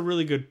think that's a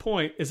really good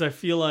point, is I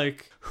feel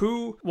like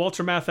who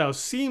Walter Matthau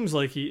seems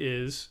like he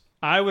is,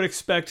 I would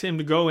expect him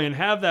to go in,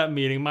 have that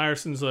meeting.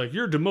 Meyerson's like,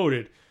 you're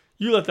demoted.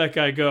 You let that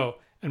guy go.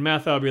 And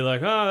Matthau will be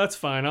like, oh, that's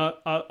fine.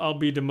 I'll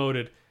be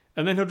demoted.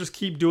 And then he'll just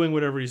keep doing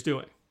whatever he's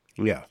doing.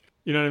 Yeah.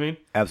 You know what I mean?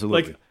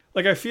 Absolutely.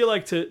 Like I feel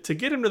like to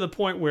get him to the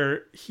point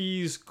where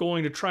he's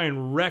going to try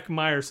and wreck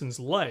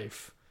Meyerson's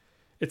life,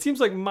 it seems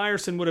like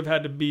Meyerson would have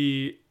had to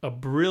be a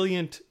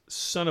brilliant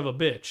son of a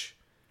bitch.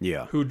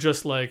 Yeah. Who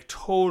just like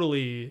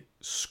totally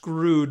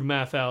screwed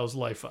Mathau's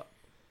life up.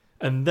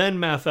 And then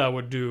Matthau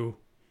would do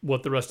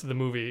what the rest of the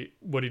movie,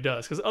 what he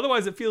does. Because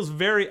otherwise it feels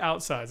very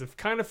outsized. It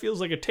kind of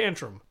feels like a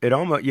tantrum. It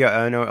almost, yeah,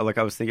 I know, like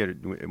I was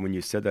thinking when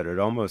you said that, it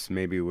almost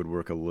maybe would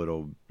work a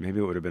little, maybe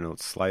it would have been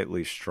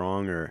slightly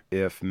stronger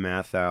if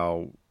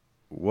Matthau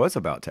was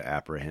about to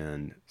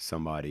apprehend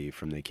somebody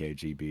from the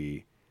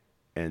KGB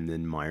and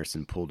then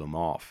Meyerson pulled him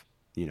off,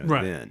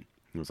 then.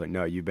 It was like,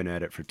 no, you've been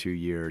at it for 2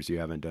 years. You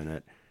haven't done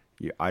it.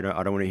 I don't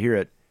want to hear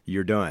it.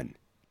 You're done.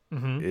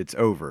 Mm-hmm. It's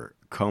over.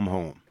 Come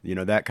home.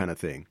 That kind of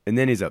thing. And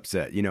then he's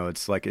upset.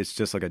 It's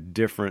just like a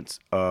difference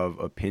of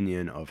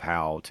opinion of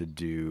how to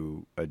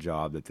do a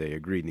job that they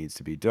agreed needs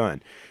to be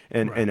done.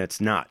 And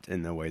it's not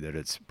in the way that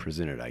it's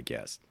presented, I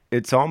guess.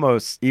 It's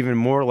almost even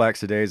more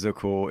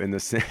lackadaisical in the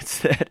sense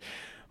that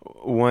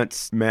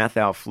once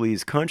Matthau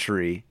flees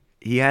country,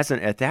 he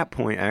hasn't at that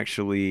point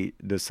actually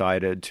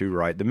decided to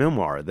write the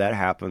memoir. That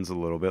happens a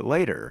little bit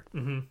later.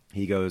 Mm-hmm.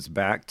 He goes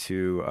back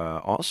to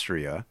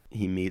Austria.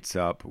 He meets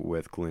up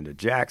with Glenda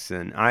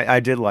Jackson. I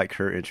did like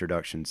her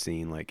introduction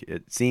scene. Like,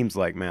 it seems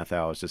like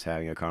Matthau is just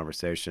having a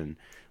conversation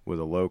with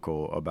a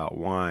local about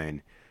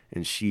wine,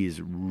 and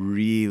she's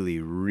really,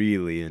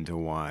 really into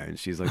wine.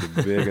 She's like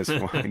the biggest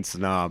wine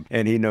snob,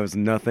 and he knows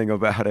nothing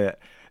about it.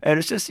 And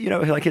it's just,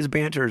 like, his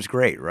banter is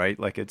great, right?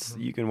 Like,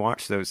 you can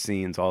watch those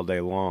scenes all day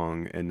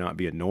long and not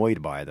be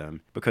annoyed by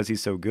them because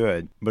he's so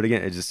good. But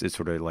again, it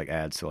sort of like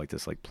adds to like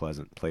this like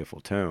pleasant,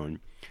 playful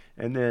tone.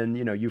 And then,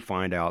 you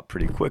find out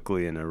pretty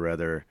quickly in a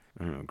rather,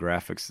 I don't know,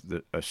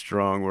 graphics, a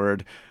strong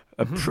word,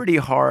 a pretty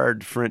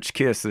hard French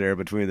kiss there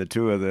between the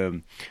two of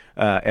them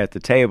at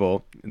the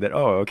table that,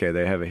 okay,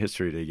 they have a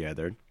history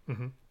together.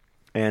 Mm-hmm.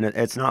 And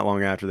it's not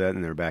long after that,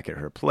 and they're back at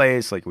her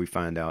place. Like, we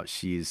find out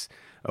she's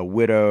a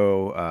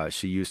widow.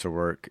 She used to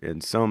work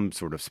in some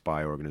sort of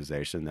spy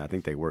organization. I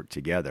think they work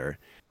together.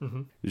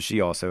 Mm-hmm.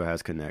 She also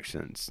has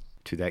connections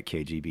to that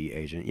KGB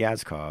agent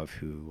Yazkov,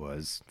 who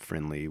was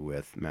friendly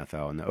with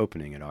Matthau in the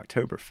opening at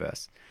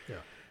Oktoberfest. Yeah.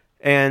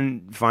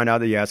 And find out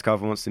that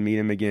Yazkov wants to meet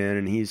him again,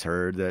 and he's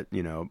heard that,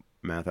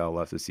 Matthau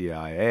left the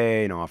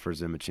CIA and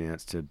offers him a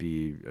chance to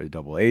be a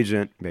double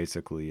agent,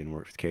 basically, and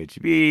work with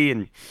KGB.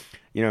 And,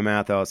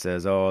 Matthau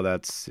says,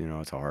 that's,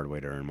 it's a hard way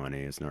to earn money.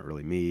 It's not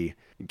really me.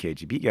 And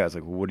KGB guy's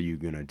like, well, what are you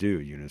going to do?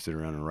 You going to sit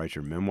around and write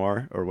your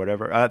memoir or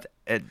whatever?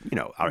 It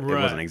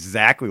wasn't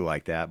exactly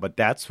like that, but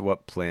that's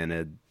what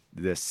planted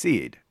this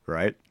seed,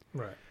 right?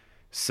 Right.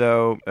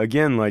 So,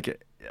 again,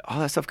 like, all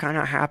that stuff kind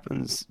of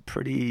happens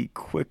pretty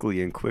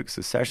quickly in quick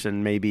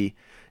succession, maybe.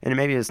 And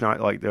maybe it's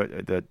not like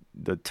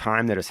the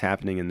time that it's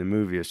happening in the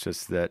movie. It's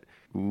just that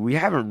we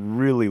haven't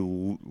really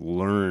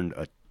learned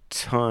a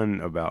ton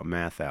about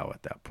Matthau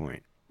at that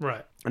point.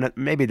 Right. And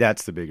maybe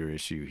that's the bigger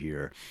issue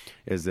here,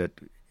 is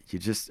that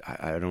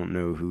I don't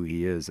know who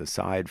he is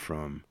aside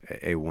from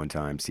a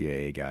one-time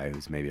CIA guy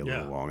who's maybe a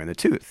little long in the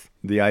tooth.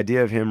 The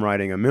idea of him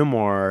writing a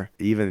memoir,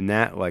 even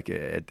that, like,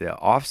 at the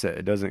offset,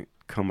 it doesn't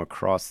come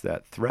across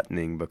that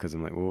threatening, because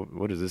I'm like, well,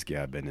 what has this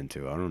guy been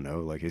into? I don't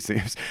know. Like, he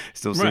seems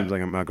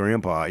like my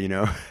grandpa,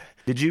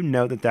 Did you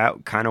know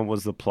that kind of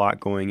was the plot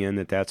going in,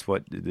 that's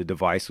what the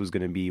device was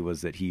going to be,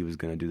 was that he was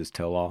going to do this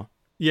tell-all?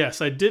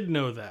 Yes, I did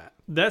know that.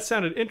 That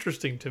sounded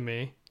interesting to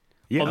me.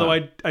 Yeah. Although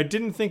I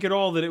didn't think at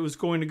all that it was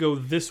going to go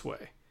this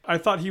way. I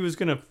thought he was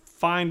going to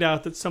find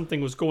out that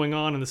something was going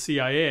on in the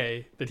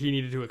CIA that he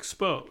needed to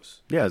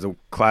expose. Yeah, it's a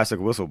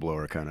classic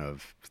whistleblower kind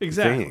of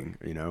thing,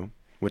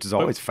 which is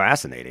always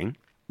fascinating.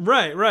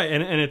 Right.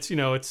 And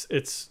it's,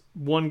 it's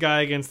one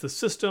guy against the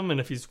system, and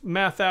if he's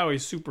Matthau,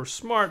 he's super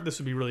smart. This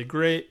would be really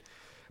great.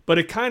 But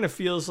it kind of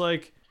feels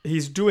like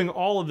he's doing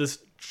all of this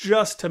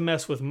just to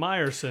mess with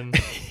Meyerson,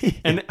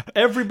 and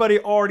everybody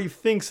already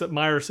thinks that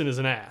Meyerson is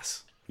an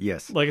ass.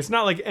 Yes. Like, it's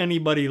not like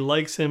anybody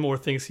likes him or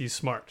thinks he's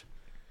smart.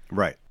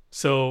 Right.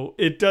 So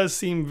it does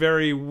seem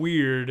very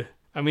weird.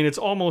 I mean, it's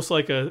almost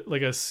like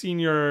a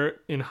senior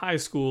in high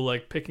school,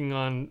 like, picking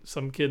on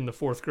some kid in the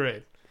 4th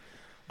grade.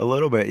 A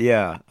little bit,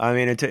 yeah. I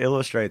mean, and to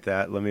illustrate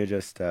that, let me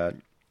just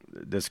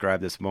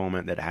describe this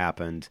moment that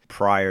happened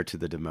prior to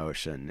the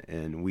demotion.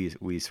 And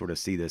we sort of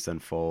see this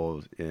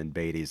unfold in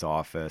Beatty's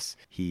office.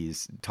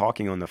 He's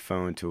talking on the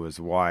phone to his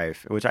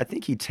wife, which I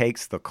think he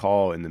takes the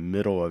call in the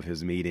middle of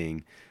his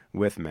meeting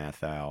with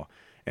Matthau.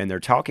 And they're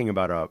talking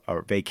about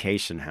a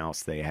vacation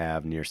house they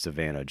have near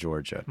Savannah,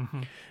 Georgia.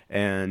 Mm-hmm.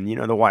 And,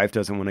 the wife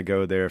doesn't want to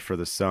go there for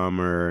the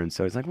summer. And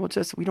so he's like, well,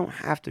 we don't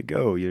have to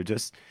go.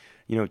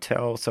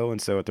 Tell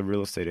so-and-so at the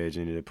real estate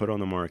agent to put on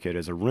the market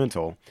as a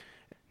rental.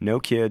 No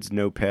kids,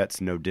 no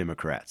pets, no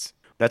Democrats.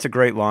 That's a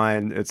great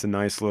line. It's a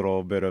nice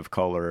little bit of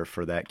color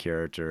for that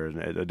character. And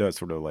it does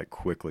sort of like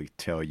quickly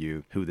tell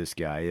you who this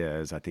guy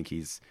is. I think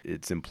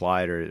it's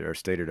implied or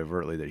stated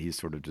overtly that he's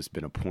sort of just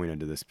been appointed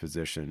to this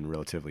position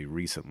relatively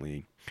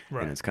recently.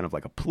 Right. And it's kind of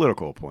like a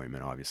political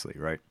appointment, obviously,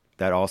 right?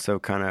 That also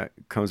kind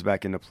of comes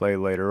back into play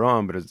later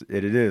on, but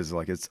it is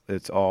like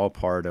it's all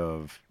part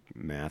of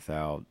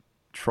Matthau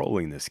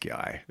trolling this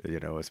guy.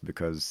 It's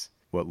because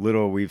what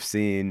little we've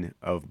seen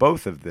of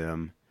both of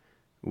them,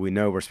 we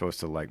know we're supposed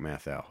to like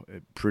Matthau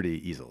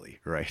pretty easily,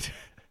 right?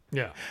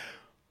 Yeah.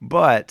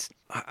 But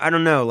I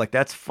don't know, like,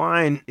 that's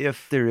fine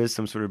if there is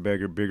some sort of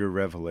bigger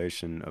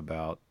revelation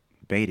about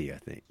Beatty, I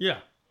think. Yeah.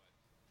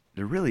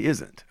 There really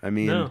isn't. I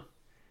mean, no.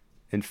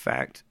 In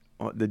fact,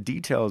 the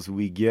details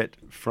we get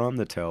from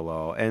the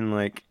tell-all, and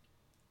like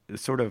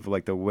sort of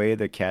like the way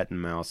the cat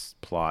and mouse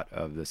plot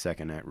of the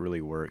second act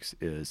really works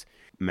is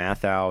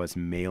Matthau is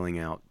mailing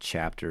out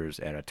chapters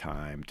at a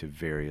time to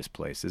various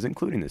places,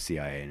 including the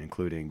CIA and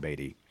including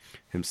Beatty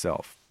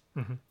himself.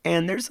 Mm-hmm.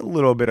 And there's a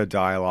little bit of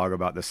dialogue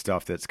about the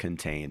stuff that's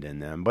contained in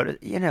them, but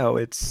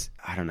it's,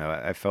 I don't know,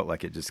 I felt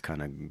like it just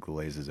kind of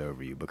glazes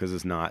over you because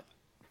it's not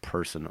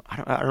personal.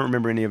 I don't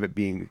remember any of it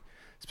being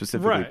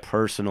specifically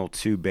personal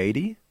to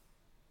Beatty.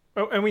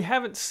 Oh, and we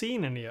haven't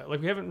seen any yet.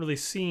 Like, we haven't really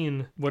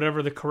seen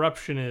whatever the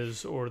corruption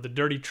is or the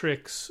dirty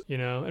tricks,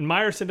 And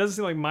Meyerson, doesn't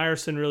seem like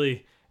Meyerson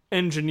really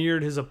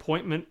engineered his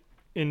appointment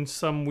in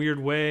some weird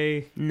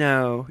way.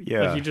 No,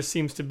 yeah. Like he just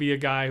seems to be a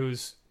guy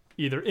who's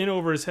either in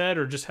over his head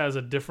or just has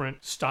a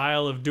different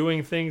style of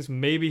doing things.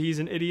 Maybe he's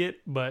an idiot,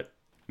 but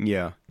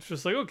yeah, it's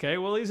just like, okay,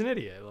 well, he's an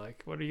idiot.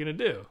 Like, what are you going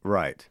to do?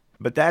 Right.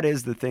 But that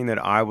is the thing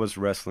that I was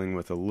wrestling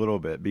with a little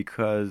bit,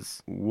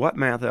 because what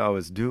Matthau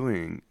is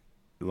doing,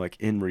 like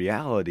in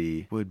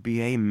reality, would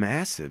be a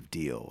massive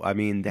deal. I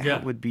mean,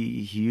 that would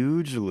be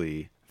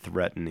hugely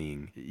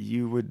threatening.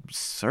 You would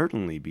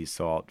certainly be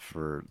sought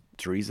for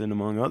treason,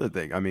 among other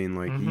things. I mean,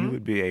 like, you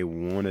would be a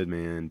wanted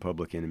man,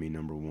 public enemy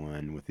number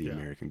one with the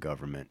American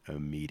government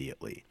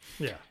immediately.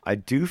 Yeah. I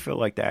do feel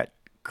like that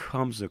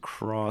comes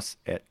across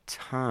at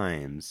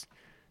times,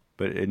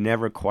 but it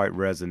never quite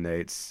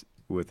resonates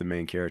with the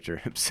main character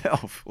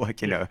himself.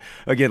 Like, you know,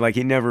 again, like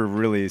he never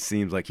really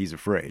seems like he's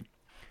afraid.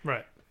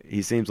 Right.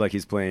 He seems like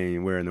he's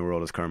playing Where in the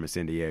World is Carmen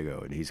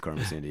Sandiego, and he's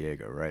Carmen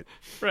Sandiego, right?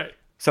 Right.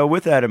 So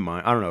with that in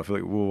mind, I don't know if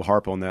we'll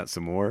harp on that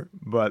some more,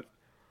 but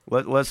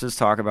let's just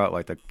talk about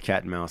like the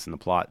cat and mouse and the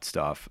plot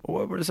stuff.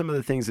 What were some of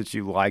the things that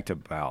you liked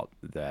about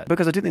that?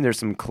 Because I do think there's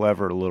some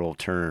clever little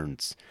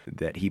turns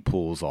that he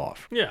pulls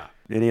off. Yeah.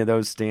 Any of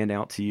those stand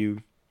out to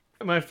you?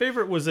 My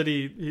favorite was that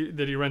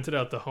he rented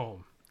out the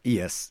home.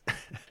 Yes.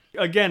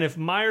 Again, if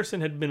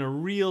Meyerson had been a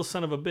real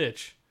son of a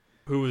bitch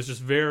who was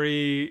just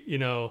very, you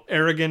know,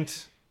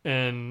 arrogant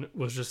and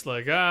was just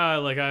like,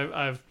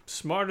 I'm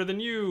smarter than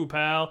you,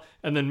 pal.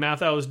 And then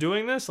Matthau was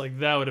doing this, like,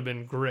 that would have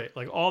been great.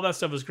 Like, all that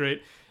stuff was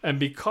great. And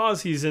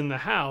because he's in the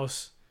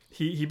house,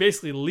 he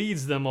basically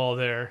leads them all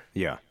there.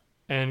 Yeah.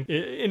 And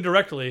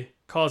indirectly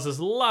causes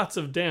lots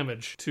of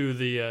damage to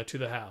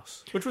the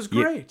house, which was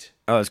great.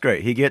 Yeah. Oh, it's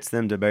great. He gets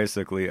them to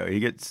basically, he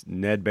gets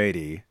Ned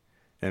Beatty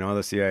and all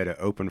the CIA to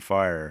open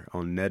fire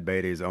on Ned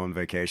Beatty's own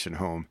vacation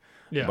home.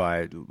 Yeah.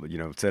 By, you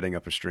know, setting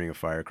up a string of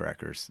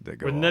firecrackers that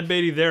go with off. Ned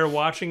Beatty there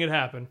watching it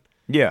happen.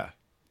 Yeah.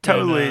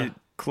 Totally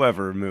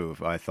clever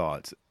move, I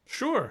thought.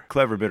 Sure.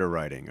 Clever bit of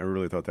writing. I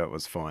really thought that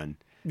was fun.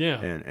 Yeah.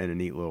 And a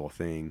neat little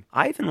thing.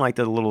 I even liked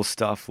the little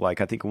stuff,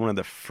 like I think one of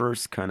the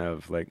first kind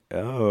of like,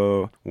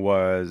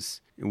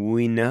 was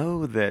we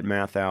know that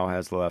Matthau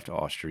has left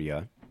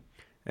Austria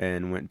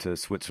and went to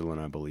Switzerland,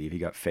 I believe. He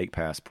got fake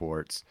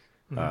passports.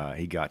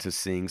 He got to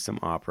sing some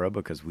opera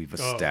because we've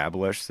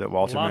established that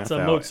Walter Matthau, lots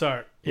of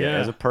Mozart. Yeah,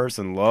 as a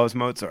person, loves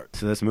Mozart.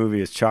 So this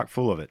movie is chock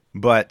full of it.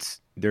 But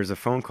there's a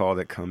phone call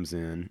that comes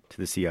in to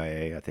the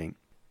CIA, I think,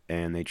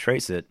 and they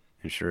trace it.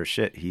 And sure as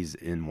shit, he's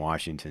in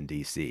Washington,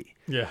 D.C.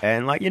 Yeah.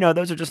 And, like, you know,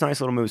 those are just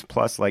nice little moves.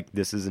 Plus, like,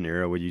 this is an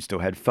era where you still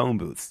had phone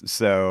booths.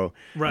 So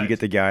you get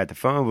the guy at the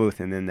phone booth,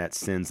 and then that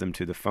sends him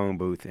to the phone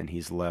booth, and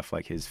he's left,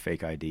 like, his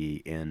fake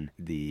ID in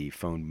the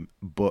phone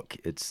book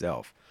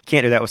itself.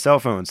 Can't do that with cell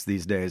phones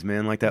these days,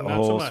 man. Like, that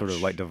whole sort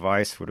of, like,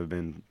 device would have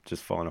been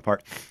just falling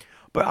apart.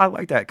 But I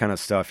like that kind of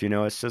stuff, you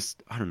know. It's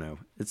just, I don't know.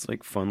 It's,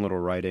 like, fun little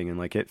writing, and,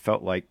 like, it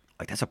felt like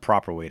that's a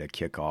proper way to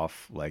kick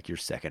off, like, your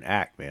second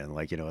act, man.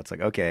 Like, you know, it's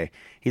like, okay,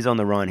 he's on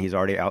the run. He's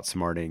already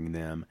outsmarting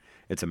them.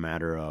 It's a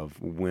matter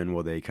of when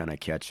will they kind of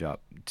catch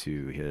up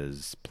to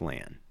his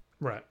plan.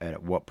 Right.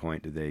 At what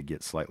point do they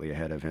get slightly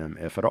ahead of him,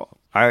 if at all?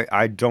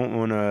 I don't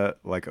want to,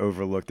 like,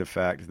 overlook the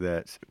fact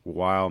that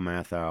while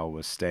Matthau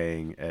was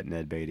staying at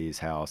Ned Beatty's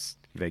house,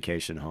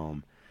 vacation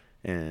home,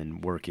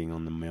 and working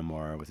on the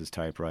memoir with his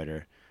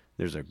typewriter,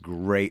 there's a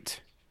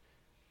great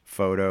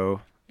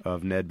photo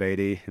of Ned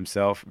Beatty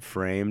himself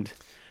framed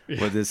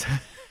with this.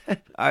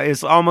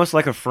 It's almost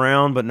like a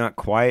frown, but not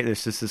quite.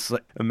 It's just this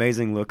like,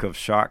 amazing look of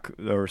shock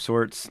or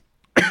sorts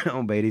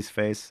on Beatty's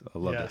face. I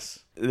love it.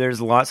 There's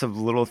lots of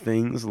little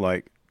things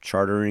like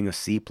chartering a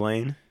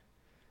seaplane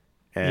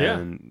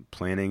and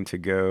planning to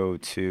go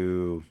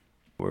to,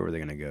 where were they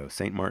going to go?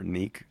 St.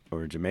 Martinique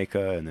or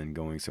Jamaica, and then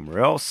going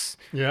somewhere else.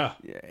 Yeah.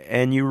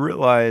 And you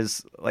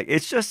realize, like,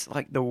 it's just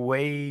like the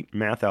way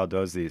Matthau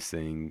does these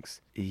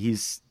things.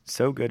 He's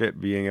so good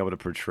at being able to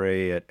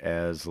portray it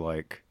as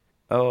like,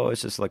 oh,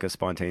 it's just like a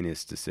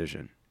spontaneous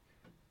decision.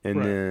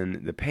 And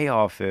then the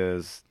payoff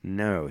is,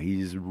 no,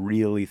 he's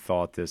really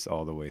thought this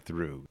all the way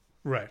through.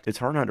 Right. It's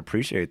hard not to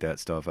appreciate that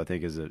stuff, I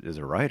think, as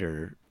a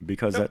writer,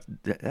 because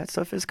that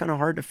stuff is kind of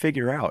hard to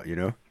figure out, you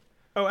know?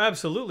 Oh,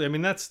 absolutely. I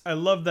mean, I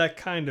love that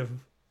kind of,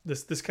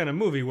 this kind of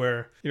movie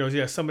where, you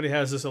know, somebody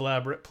has this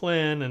elaborate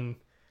plan and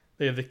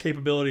they have the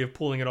capability of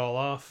pulling it all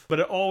off. But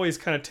it always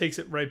kind of takes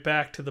it right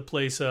back to the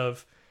place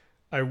of,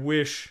 I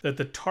wish that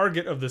the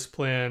target of this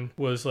plan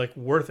was, like,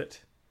 worth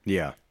it.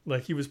 Yeah.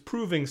 Like, he was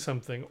proving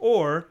something.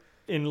 Or,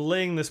 in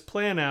laying this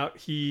plan out,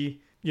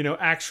 he, you know,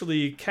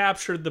 actually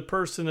captured the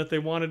person that they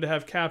wanted to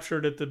have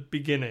captured at the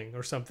beginning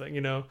or something,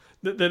 you know?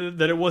 That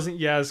it wasn't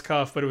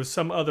Yazkov, but it was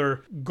some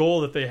other goal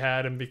that they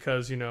had, and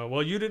because, you know,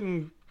 well, you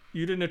didn't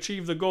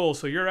achieve the goal,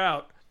 so you're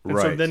out. And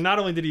so then not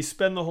only did he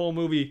spend the whole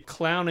movie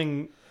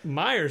clowning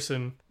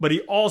Meyerson, but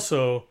he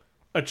also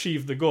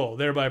achieved the goal,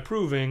 thereby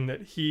proving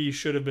that he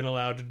should have been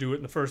allowed to do it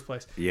in the first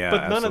place. Yeah,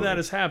 but none of that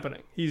is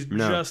happening. He's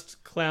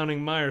just clowning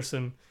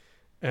Meyerson,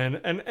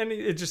 And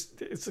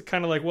it's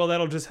kind of like, well,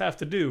 that'll just have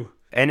to do.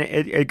 And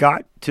it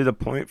got to the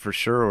point for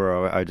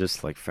sure where I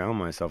just like found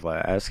myself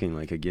like asking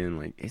like again,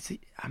 like, is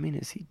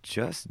he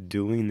just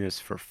doing this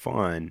for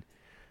fun?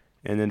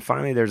 And then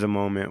finally there's a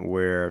moment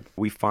where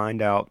we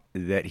find out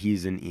that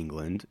he's in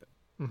England.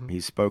 Mm-hmm.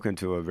 He's spoken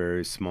to a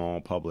very small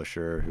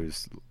publisher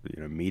who's,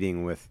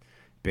 meeting with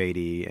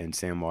Beatty and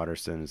Sam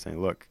Waterston and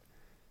saying, look,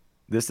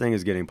 this thing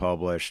is getting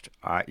published.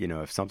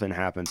 If something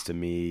happens to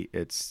me,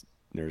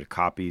 there's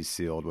copies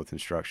sealed with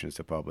instructions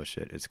to publish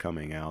it. It's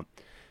coming out.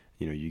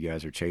 You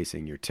guys are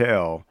chasing your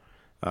tail.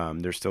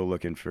 They're still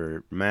looking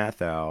for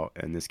Mathau,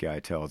 and this guy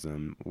tells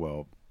them,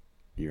 well,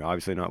 you're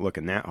obviously not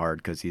looking that hard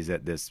because he's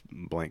at this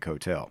blank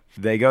hotel.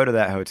 They go to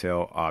that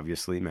hotel.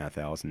 Obviously,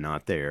 Mathau's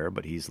not there,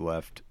 but he's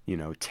left,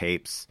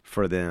 tapes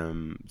for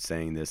them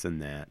saying this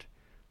and that.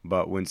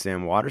 But when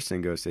Sam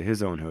Waterston goes to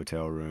his own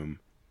hotel room,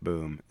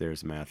 boom,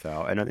 there's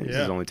Mathau. And I think this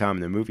is the only time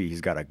in the movie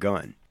he's got a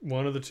gun.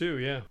 One of the two,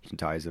 yeah. He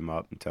ties him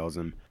up and tells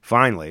him,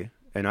 finally,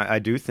 and I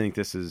do think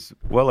this is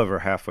well over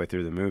halfway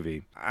through the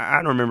movie. I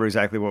don't remember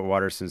exactly what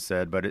Waterston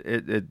said, but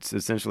it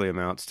essentially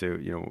amounts to,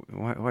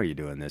 why are you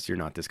doing this? You're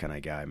not this kind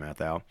of guy,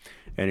 Mathau.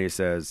 And he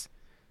says,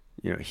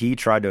 he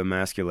tried to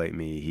emasculate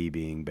me, he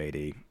being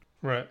Beatty.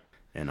 Right.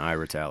 And I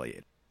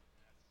retaliate.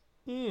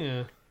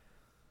 Yeah.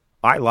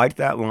 I liked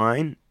that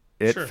line.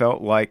 It Sure.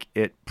 felt like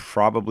it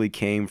probably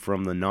came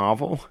from the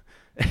novel.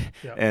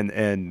 Yep.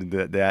 and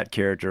that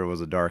character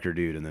was a darker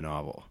dude in the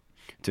novel.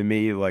 To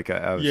me, like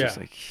I was just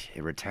like, he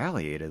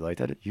retaliated like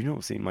that. You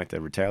don't seem like the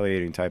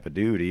retaliating type of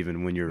dude,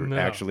 even when you're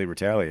actually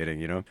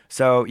retaliating,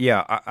 So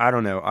yeah, I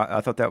don't know.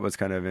 I thought that was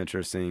kind of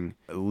interesting.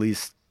 At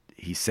least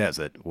he says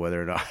it,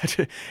 whether or not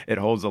it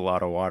holds a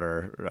lot of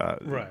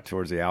water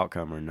towards the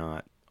outcome or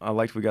not. I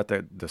liked we got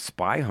the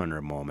spy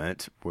hunter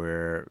moment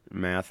where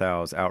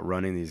Mathau's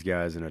outrunning these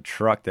guys in a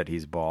truck that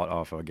he's bought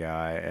off a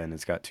guy, and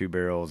it's got 2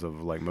 barrels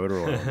of like motor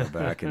oil in the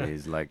back, and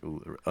he's like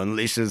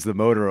unleashes the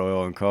motor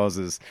oil and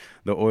causes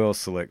the oil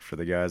slick for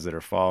the guys that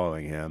are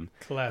following him.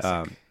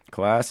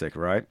 Classic,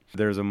 right?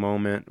 There's a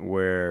moment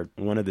where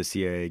one of the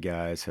CIA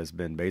guys has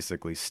been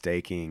basically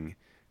staking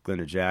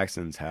Glenda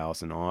Jackson's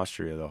house in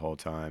Austria the whole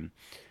time.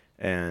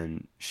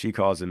 And she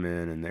calls him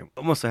in, and they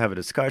almost have a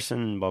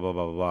discussion, blah, blah,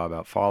 blah, blah, blah,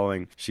 about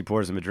following. She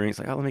pours him a drink. It's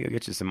like, oh, let me go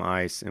get you some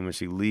ice. And when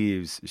she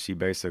leaves, she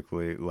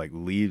basically,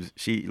 leaves.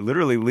 She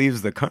literally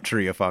leaves the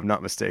country, if I'm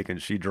not mistaken.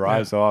 She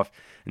drives off,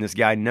 and this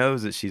guy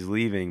knows that she's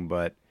leaving,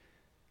 but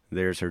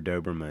there's her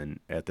Doberman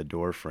at the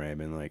door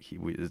frame. And,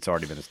 it's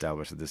already been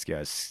established that this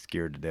guy's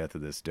scared to death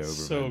of this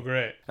Doberman. So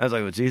great. I was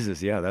like, well,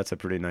 Jesus, yeah, that's a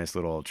pretty nice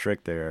little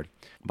trick there.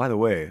 By the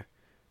way,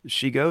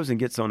 she goes and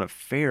gets on a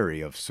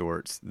ferry of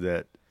sorts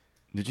that...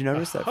 Did you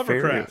notice that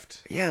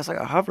hovercraft? Ferry? Yeah, it's like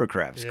a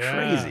hovercraft. It's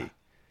crazy.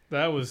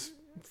 That was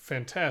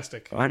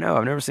fantastic. I know.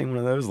 I've never seen one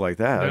of those like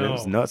that. No. It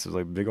was nuts. It was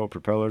like big old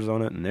propellers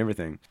on it and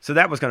everything. So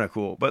that was kind of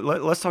cool. But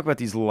let's talk about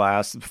these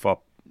last... I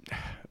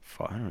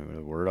don't know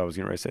the word I was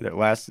getting ready to say there.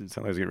 It sounded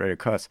like I was getting ready to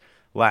cuss.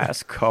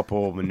 Last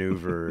couple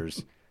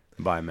maneuvers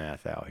by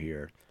Mathau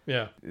here.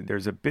 Yeah.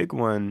 There's a big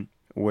one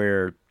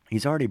where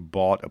he's already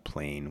bought a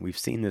plane. We've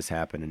seen this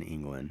happen in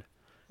England.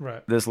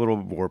 Right. This little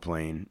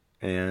warplane.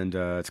 And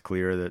it's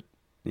clear that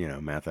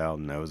Mathau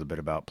knows a bit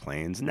about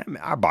planes, and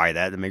I buy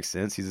that. That makes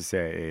sense. He's a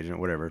CIA agent,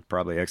 whatever,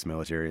 probably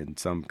ex-military in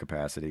some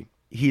capacity.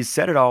 He's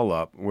set it all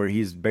up where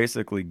he's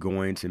basically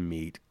going to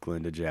meet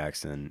Glenda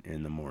Jackson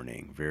in the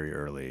morning, very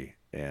early,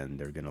 and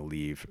they're going to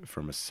leave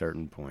from a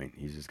certain point.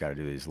 He's just got to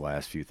do these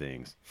last few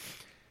things,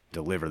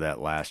 deliver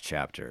that last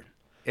chapter.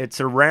 It's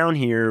around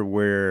here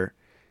where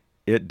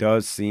it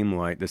does seem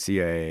like the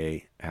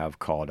CIA have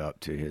caught up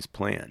to his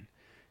plan.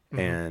 Mm-hmm.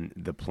 And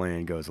the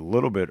plan goes a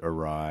little bit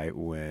awry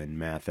when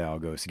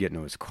Mathau goes to get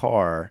into his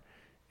car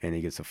and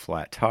he gets a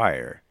flat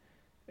tire.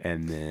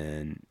 And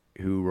then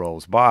who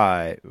rolls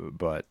by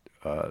but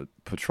a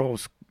patrol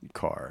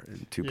car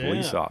and 2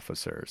 police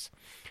officers.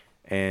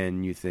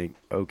 And you think,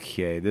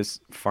 okay,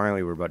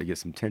 finally we're about to get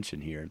some tension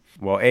here.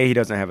 Well, he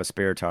doesn't have a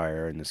spare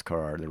tire in this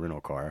car, the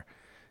rental car.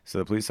 So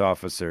the police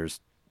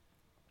officers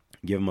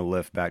give him a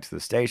lift back to the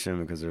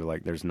station because they're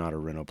like, there's not a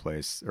rental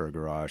place or a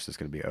garage that's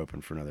going to be open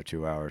for another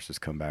 2 hours.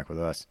 Just come back with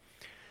us.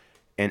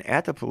 And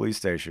at the police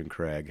station,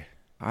 Craig,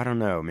 I don't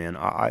know, man.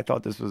 I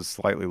thought this was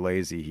slightly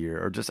lazy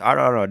here, or just, I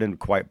don't know. I didn't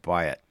quite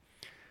buy it.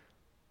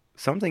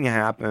 Something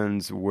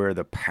happens where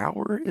the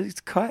power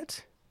is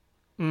cut.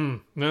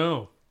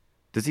 No.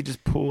 Does he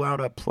just pull out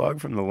a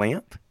plug from the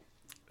lamp?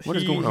 What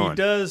is going on? He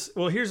does.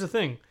 Well, here's the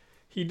thing.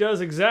 He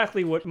does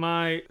exactly what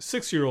my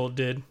 6-year-old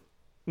did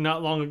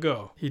not long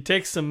ago. He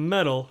takes some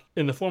metal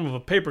in the form of a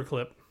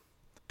paperclip,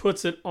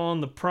 puts it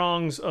on the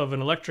prongs of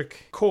an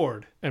electric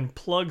cord, and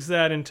plugs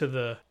that into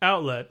the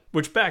outlet,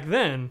 which back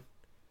then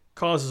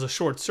causes a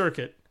short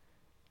circuit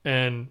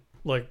and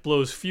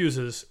blows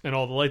fuses and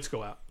all the lights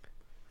go out.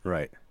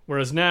 Right.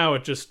 Whereas now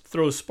it just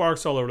throws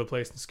sparks all over the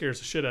place and scares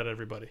the shit out of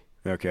everybody.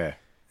 Okay.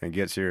 And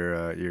gets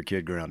your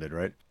kid grounded,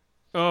 right?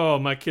 Oh,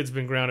 my kid's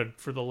been grounded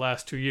for the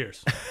last 2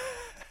 years.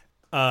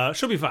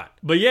 She'll be fine.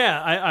 But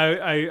yeah,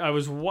 I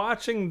was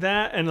watching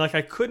that and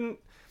I couldn't.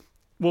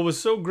 What was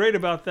so great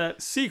about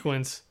that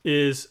sequence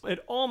is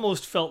it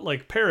almost felt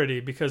like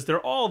parody because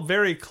they're all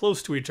very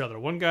close to each other.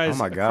 One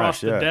guy's across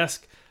the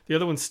desk, the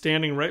other one's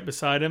standing right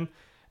beside him.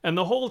 And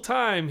the whole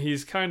time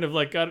he's kind of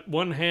like got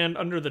one hand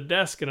under the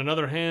desk and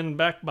another hand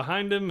back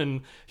behind him.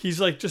 And he's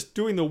like just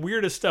doing the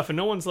weirdest stuff. And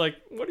no one's like,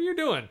 what are you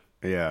doing?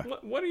 Yeah.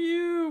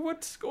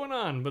 What's going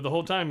on? But the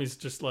whole time he's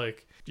just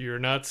like, you're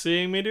not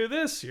seeing me do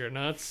this. You're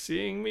not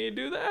seeing me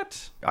do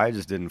that. I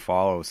just didn't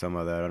follow some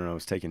of that. I don't know. I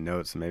was taking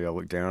notes and maybe I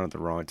looked down at the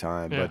wrong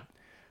time. Yeah.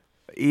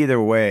 But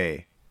either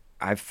way,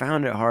 I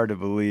found it hard to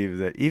believe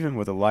that even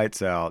with the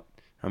lights out,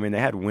 I mean, they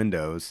had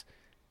windows.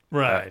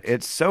 Right.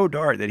 It's so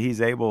dark that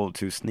he's able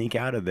to sneak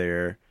out of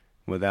there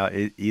without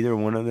either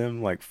one of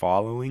them like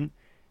following.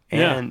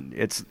 And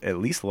it's at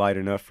least light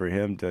enough for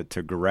him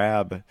to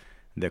grab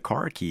the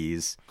car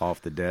keys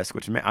off the desk,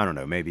 which I don't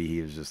know. Maybe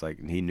he was just like,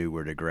 he knew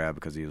where to grab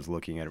because he was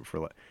looking at it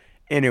for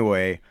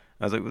anyway.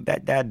 I was like, well,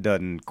 that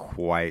doesn't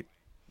quite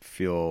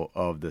feel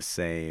of the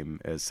same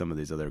as some of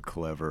these other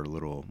clever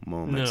little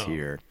moments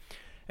here.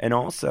 And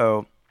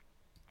also,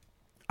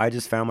 I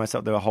just found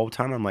myself the whole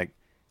time, I'm like,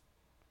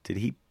 did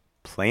he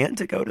plan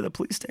to go to the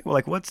police station?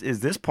 Like,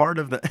 is this part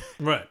of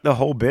the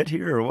whole bit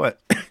here or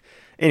what?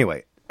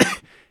 Anyway,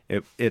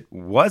 it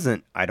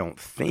wasn't, I don't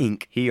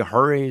think. He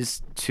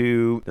hurries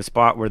to the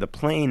spot where the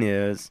plane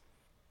is.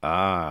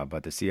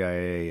 But the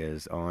CIA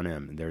is on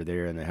him. They're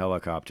there in the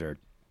helicopter.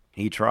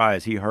 He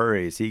tries, he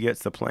hurries, he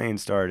gets the plane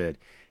started.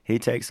 He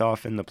takes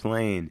off in the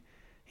plane.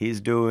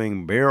 He's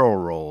doing barrel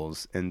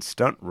rolls and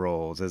stunt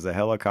rolls as the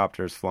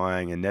helicopter's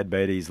flying, and Ned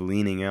Beatty's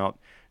leaning out,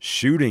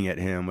 shooting at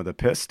him with a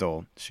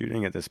pistol,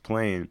 shooting at this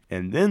plane.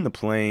 And then the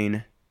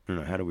plane, I don't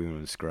know, how do we want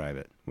to describe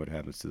it? What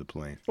happens to the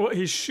plane? Well,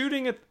 he's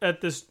shooting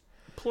at this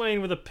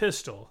plane with a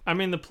pistol. I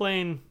mean, the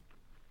plane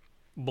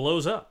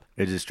blows up.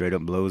 It just straight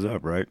up blows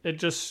up, right? It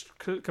just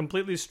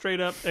completely straight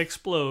up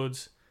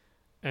explodes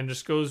and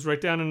just goes right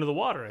down into the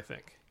water, I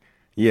think.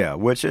 Yeah,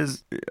 which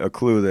is a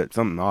clue that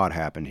something odd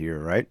happened here,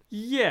 right?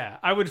 Yeah,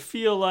 I would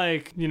feel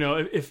like,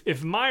 if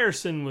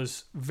Meyerson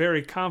was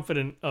very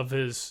confident of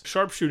his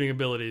sharpshooting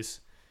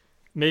abilities,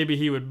 maybe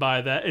he would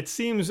buy that. It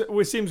seems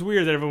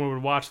weird that everyone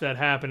would watch that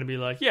happen and be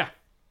like, yeah,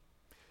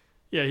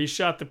 he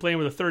shot the plane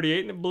with a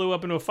 .38 and it blew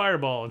up into a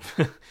fireball and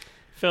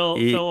fell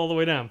all the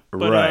way down.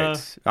 But,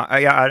 right.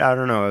 I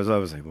don't know. I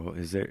was like, well,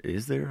 is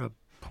there a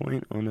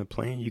point on a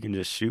plane you can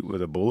just shoot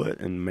with a bullet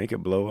and make it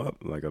blow up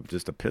like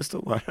just a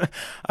pistol?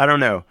 I don't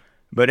know.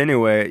 But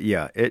anyway,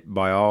 yeah, it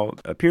by all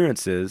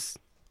appearances,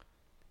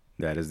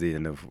 that is the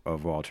end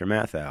of Walter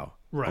Matthau.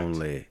 Right.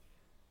 Only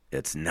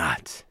it's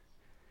not.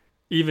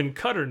 Even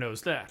Cutter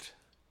knows that.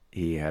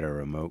 He had a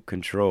remote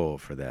control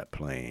for that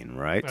plane,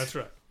 right? That's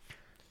right.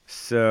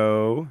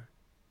 So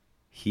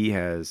he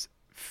has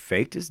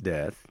faked his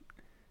death,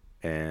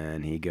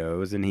 and he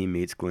goes and he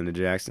meets Glenda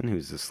Jackson,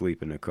 who's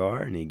asleep in the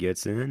car, and he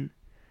gets in,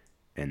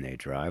 and they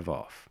drive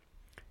off.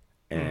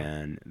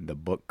 And the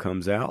book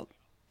comes out.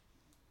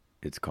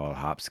 It's called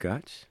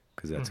Hopscotch,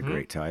 because that's a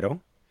great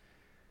title.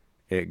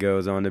 It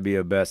goes on to be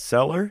a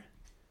bestseller.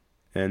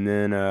 And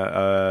then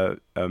a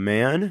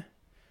man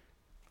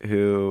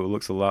who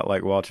looks a lot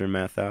like Walter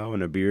Matthau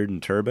in a beard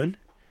and turban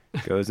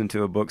goes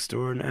into a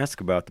bookstore and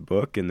asks about the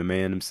book, and the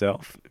man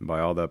himself, by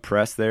all the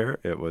press there,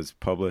 it was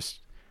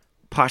published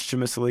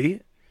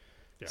posthumously.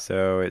 Yeah.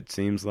 So it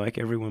seems like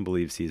everyone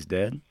believes he's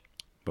dead,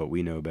 but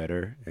we know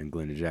better, and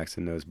Glenda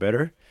Jackson knows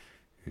better,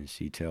 and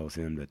she tells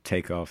him to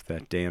take off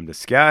that damn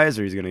disguise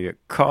or he's going to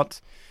get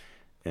caught,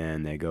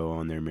 and they go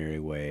on their merry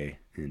way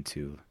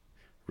into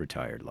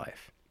retired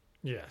life.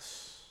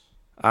 Yes.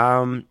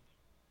 So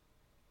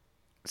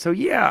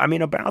yeah, I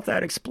mean, about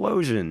that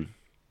explosion.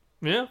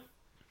 Yeah.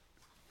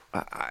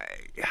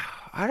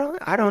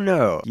 I don't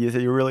know.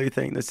 You really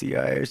think the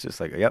CIA is just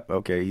like, yep,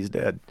 okay, he's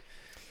dead.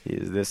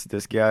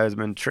 This guy has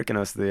been tricking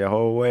us the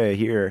whole way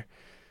here.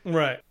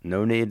 Right.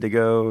 No need to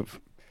go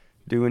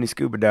do any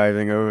scuba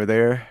diving over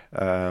there.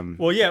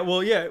 Well,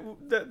 yeah.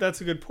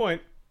 That's a good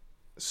point.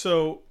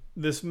 So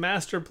this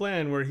master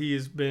plan where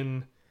he's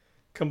been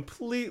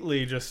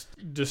completely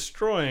just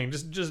destroying,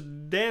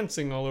 just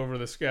dancing all over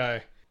this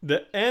guy.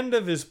 The end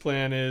of his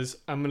plan is,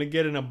 I'm going to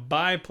get in a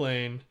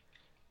biplane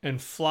and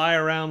fly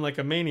around like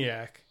a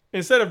maniac.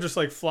 Instead of just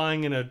like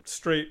flying in a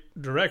straight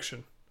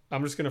direction,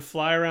 I'm just going to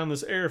fly around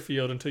this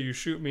airfield until you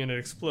shoot me and it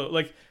explodes.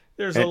 Like,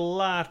 there's a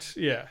lot,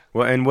 yeah.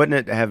 Well, and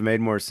wouldn't it have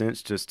made more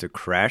sense just to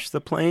crash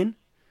the plane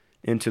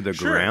into the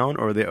ground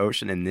or the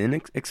ocean and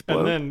then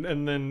explode?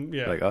 And then,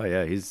 yeah. Like, oh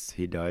yeah,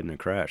 he died in a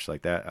crash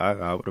like that.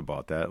 I would have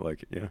bought that.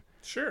 Like, yeah.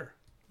 Sure.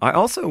 I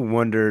also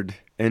wondered,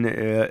 and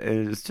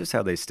it's just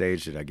how they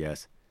staged it, I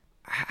guess.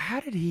 How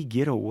did he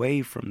get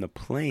away from the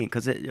plane?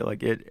 Because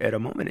at a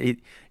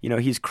moment,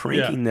 he's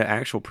cranking the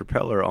actual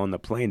propeller on the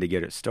plane to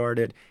get it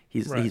started.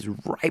 He's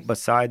right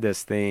beside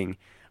this thing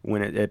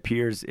when it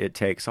appears it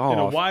takes off. In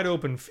a wide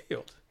open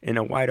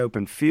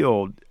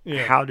field.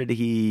 Yeah. How did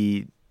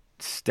he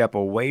step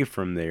away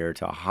from there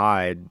to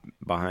hide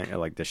behind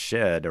like the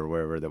shed or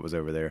wherever that was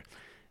over there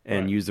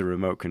and use the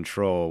remote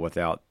control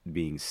without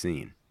being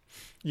seen?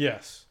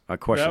 Yes. I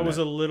question that was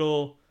a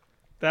little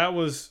That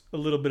was a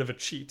little bit of a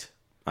cheat.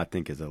 I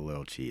think is a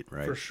little cheat,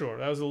 right? For sure.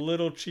 That was a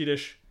little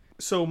cheatish.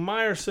 So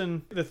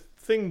Meyerson, the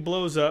thing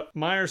blows up.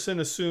 Meyerson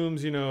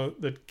assumes,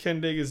 that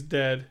Kendig is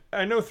dead.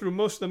 I know through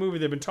most of the movie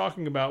they've been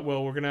talking about,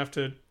 well, we're going to have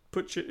to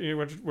put you,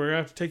 we're going to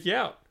have to take you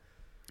out.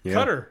 Yeah.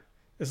 Cutter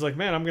is like,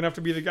 man, I'm going to have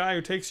to be the guy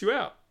who takes you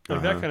out.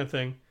 Like that kind of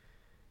thing.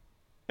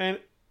 And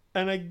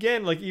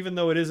again, like, even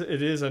though it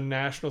is a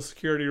national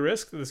security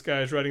risk that this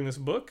guy is writing this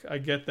book, I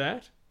get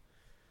that.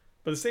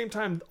 But at the same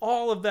time,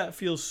 all of that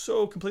feels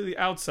so completely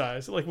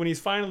outsized. Like when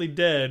he's finally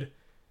dead,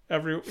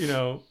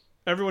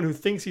 everyone who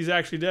thinks he's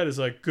actually dead is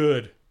like,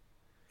 good.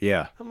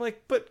 Yeah. I'm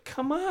like, but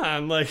come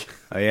on. Like,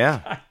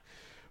 yeah.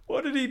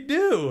 What did he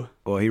do?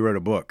 Well, he wrote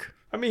a book.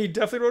 I mean, he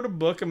definitely wrote a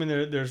book. I mean,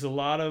 there's a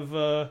lot of,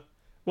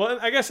 well,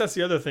 I guess that's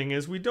the other thing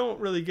is we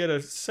don't really get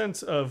a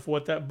sense of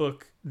what that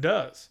book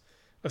does.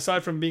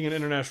 Aside from being an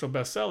international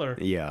bestseller.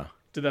 Yeah.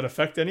 Did that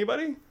affect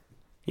anybody?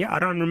 Yeah, I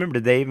don't remember.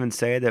 Did they even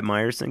say that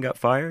Meyerson got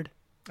fired?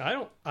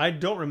 I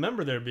don't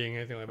remember there being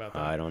anything about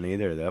that. I don't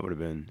either. That would have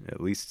been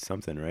at least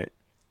something, right?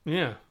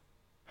 Yeah.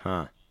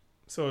 Huh.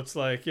 So it's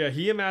like, yeah,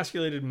 he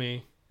emasculated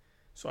me.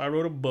 So I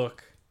wrote a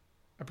book.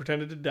 I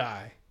pretended to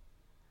die.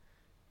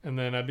 And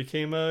then I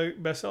became a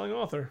best-selling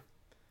author.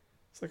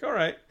 It's like, all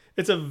right.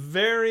 It's a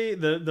very...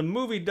 The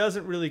movie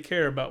doesn't really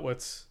care about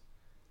what's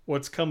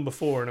come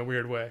before in a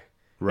weird way.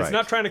 Right. It's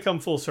not trying to come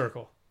full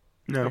circle.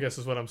 No. I guess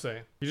is what I'm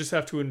saying. You just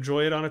have to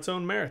enjoy it on its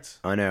own merits.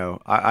 I know.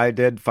 I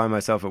did find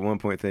myself at one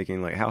point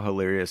thinking, like, how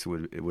hilarious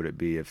would it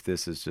be if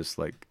this is just,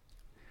 like,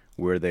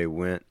 where they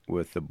went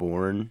with the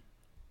Bourne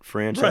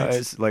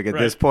franchise? Right. Like, at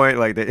this point,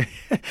 like,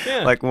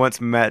 like,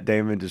 once Matt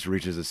Damon just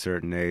reaches a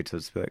certain age,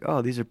 it's like,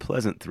 oh, these are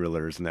pleasant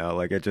thrillers now.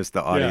 Like, it just,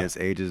 the audience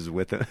ages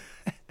with it.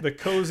 The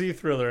cozy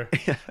thriller.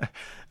 Yeah.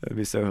 That'd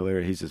be so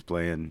hilarious. He's just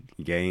playing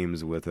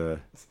games with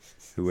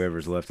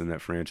whoever's left in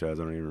that franchise.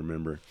 I don't even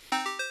remember.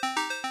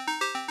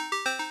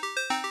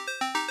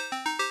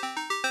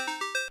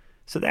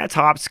 So that's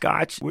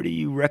Hopscotch. Where do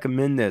you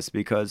recommend this?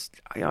 Because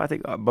I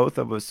think both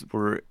of us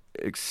were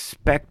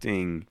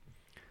expecting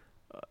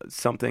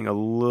something a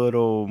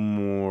little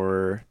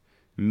more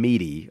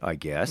meaty, I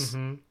guess.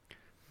 Mm-hmm.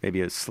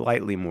 Maybe a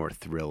slightly more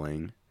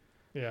thrilling.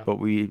 Yeah. But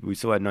we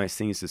still had nice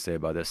things to say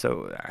about this.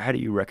 So how do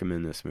you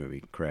recommend this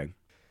movie, Craig?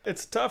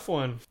 It's a tough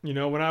one.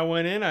 When I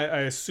went in,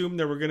 I assumed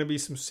there were going to be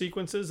some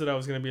sequences that I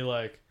was going to be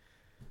like,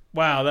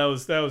 wow, that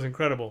was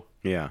incredible.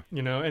 Yeah.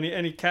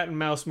 Any cat and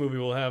mouse movie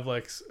will have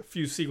like a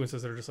few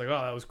sequences that are just like,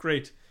 oh, that was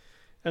great.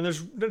 And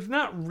there's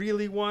not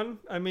really one.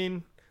 I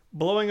mean,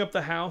 blowing up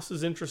the house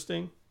is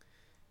interesting.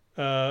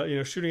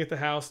 Shooting at the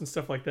house and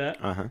stuff like that.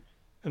 Uh-huh.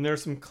 And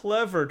there's some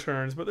clever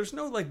turns, but there's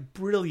no like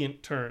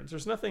brilliant turns.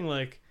 There's nothing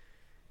like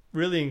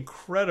really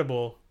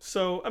incredible.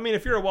 So, I mean,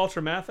 if you're a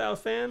Walter Matthau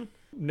fan,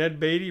 Ned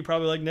Beatty, you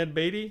probably like Ned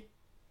Beatty,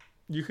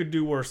 you could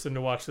do worse than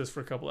to watch this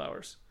for a couple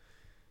hours.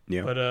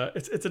 Yeah. But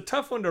it's a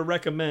tough one to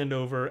recommend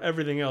over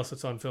everything else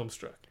that's on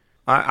Filmstruck.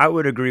 I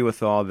would agree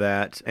with all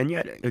that. And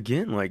yet,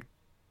 again, like,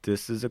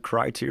 this is a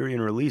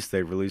Criterion release.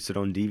 They've released it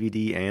on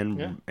DVD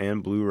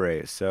and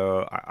Blu-ray.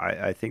 So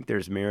I think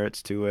there's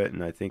merits to it,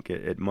 and I think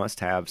it must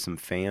have some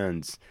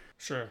fans.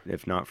 Sure.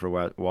 If not for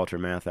Walter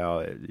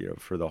Matthau,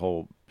 for the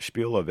whole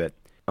spiel of it.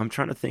 I'm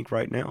trying to think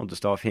right now,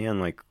 just offhand,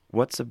 like,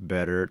 what's a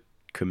better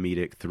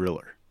comedic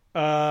thriller?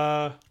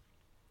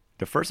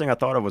 The first thing I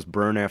thought of was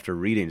Burn After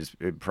Reading, just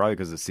probably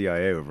because of the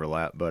CIA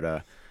overlap.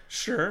 But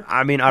sure.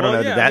 I mean, I don't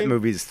know that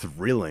movie's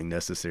thrilling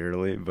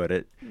necessarily, but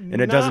it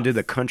doesn't do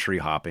the country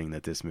hopping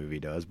that this movie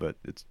does. But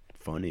it's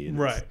funny, and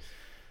right?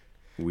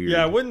 It's weird.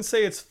 Yeah, I wouldn't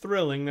say it's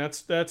thrilling.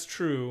 That's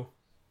true.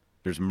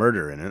 There's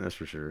murder in it, that's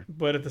for sure.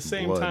 But at the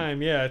same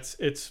time, yeah,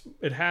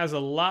 it has a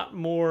lot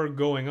more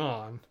going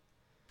on.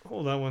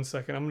 Hold on one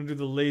second. I'm going to do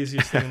the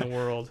laziest thing in the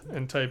world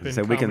and type in.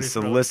 So we can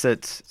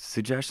solicit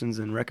suggestions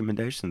and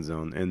recommendations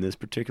in this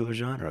particular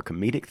genre, a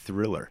comedic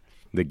thriller.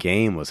 The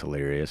Game was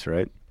hilarious,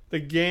 right?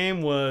 The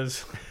Game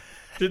was.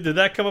 Did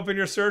that come up in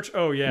your search?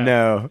 Oh yeah.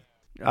 No,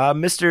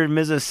 Mr. and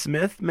Mrs.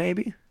 Smith,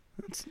 maybe.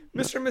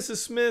 Mr. and Mrs.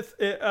 Smith.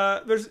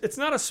 It's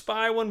not a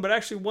spy one, but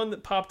actually one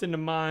that popped into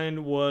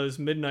mind was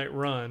Midnight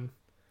Run.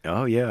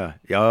 Oh yeah.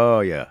 Oh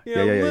yeah.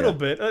 Yeah, a little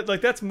bit.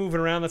 Like that's moving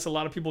around. That's a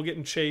lot of people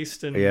getting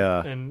chased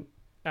and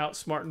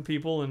outsmarting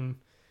people, and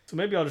so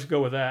maybe I'll just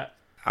go with that.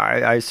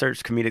 I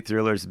searched comedic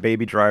thrillers.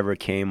 Baby Driver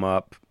came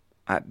up.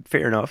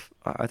 Fair enough.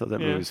 I thought that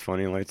movie was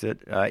funny. I liked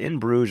it. In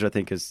Bruges, I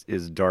think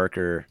is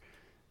darker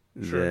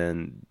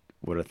than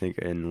what I think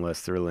and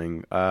less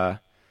thrilling. I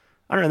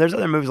don't know. There's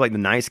other movies like The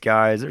Nice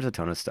Guys. There's a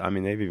ton of stuff. I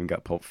mean, they've even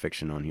got Pulp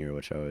Fiction on here,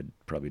 which I would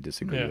probably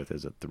disagree with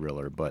as a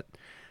thriller. But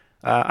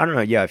I don't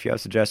know. Yeah, if you have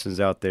suggestions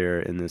out there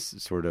in this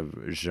sort of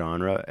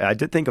genre. I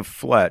did think of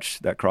Fletch.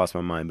 That crossed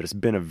my mind, but it's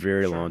been a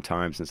very long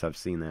time since I've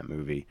seen that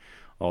movie.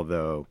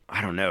 Although,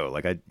 I don't know,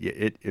 like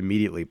it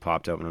immediately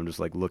popped up when I'm just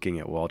like looking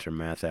at Walter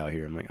Matthau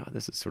here. I'm like, oh,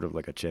 this is sort of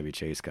like a Chevy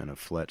Chase kind of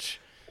Fletch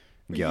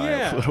guy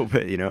a little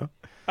bit, you know?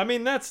 I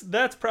mean, that's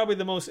probably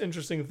the most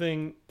interesting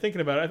thing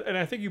thinking about it. And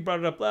I think you brought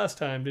it up last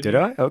time, didn't you?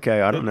 Did I?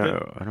 Okay, I don't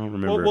know. I don't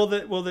remember.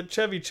 Well, that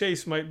Chevy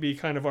Chase might be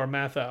kind of our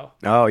Mathau.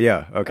 Oh,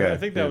 yeah. Okay. I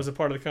think that was a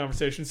part of the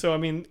conversation. So, I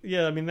mean,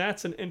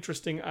 that's an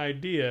interesting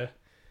idea.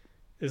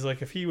 Is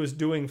like if he was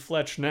doing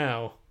Fletch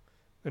now,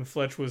 and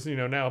Fletch was,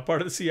 now a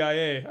part of the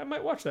CIA, I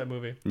might watch that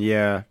movie.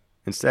 Yeah.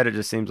 Instead, it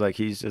just seems like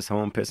he's just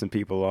home pissing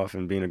people off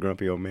and being a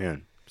grumpy old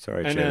man.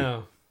 Sorry, Chevy. I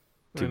know.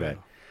 Too bad.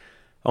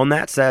 On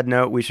that sad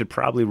note, we should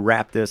probably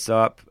wrap this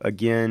up.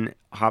 Again,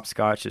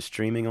 Hopscotch is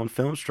streaming on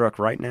Filmstruck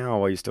right now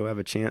while you still have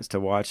a chance to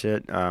watch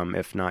it.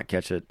 If not,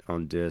 catch it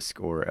on disc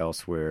or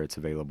elsewhere. It's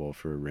available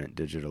for rent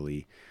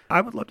digitally.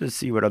 I would love to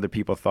see what other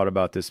people thought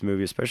about this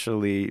movie,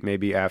 especially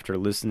maybe after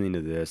listening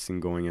to this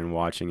and going and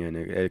watching it and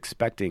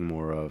expecting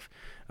more of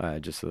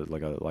just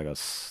like a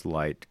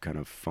slight kind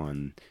of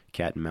fun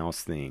cat and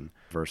mouse thing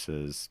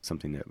versus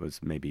something that was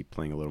maybe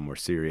playing a little more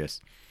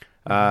serious.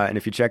 And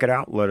if you check it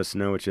out, let us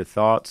know what your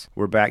thoughts.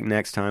 We're back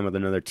next time with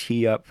another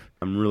tee-up.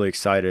 I'm really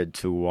excited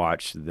to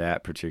watch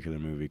that particular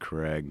movie,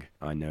 Craig.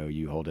 I know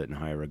you hold it in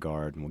high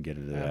regard, and we'll get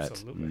into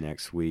that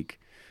next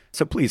week.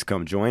 So please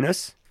come join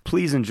us.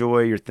 Please enjoy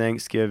your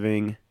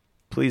Thanksgiving.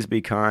 Please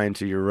be kind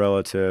to your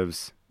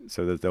relatives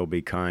so that they'll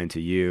be kind to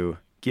you.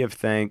 Give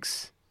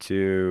thanks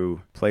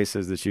to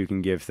places that you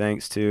can give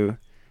thanks to.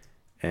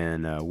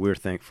 And we're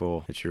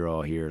thankful that you're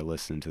all here to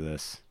listen to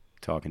this,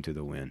 talking to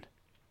the wind.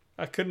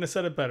 I couldn't have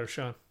said it better,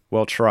 Sean.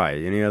 Well, try.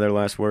 Any other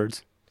last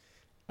words?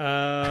 No.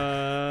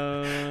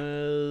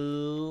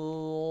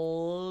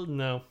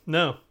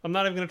 I'm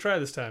not even going to try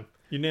this time.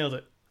 You nailed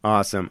it.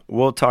 Awesome.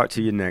 We'll talk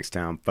to you next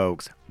time,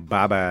 folks.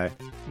 Bye-bye.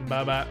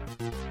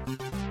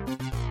 Bye-bye.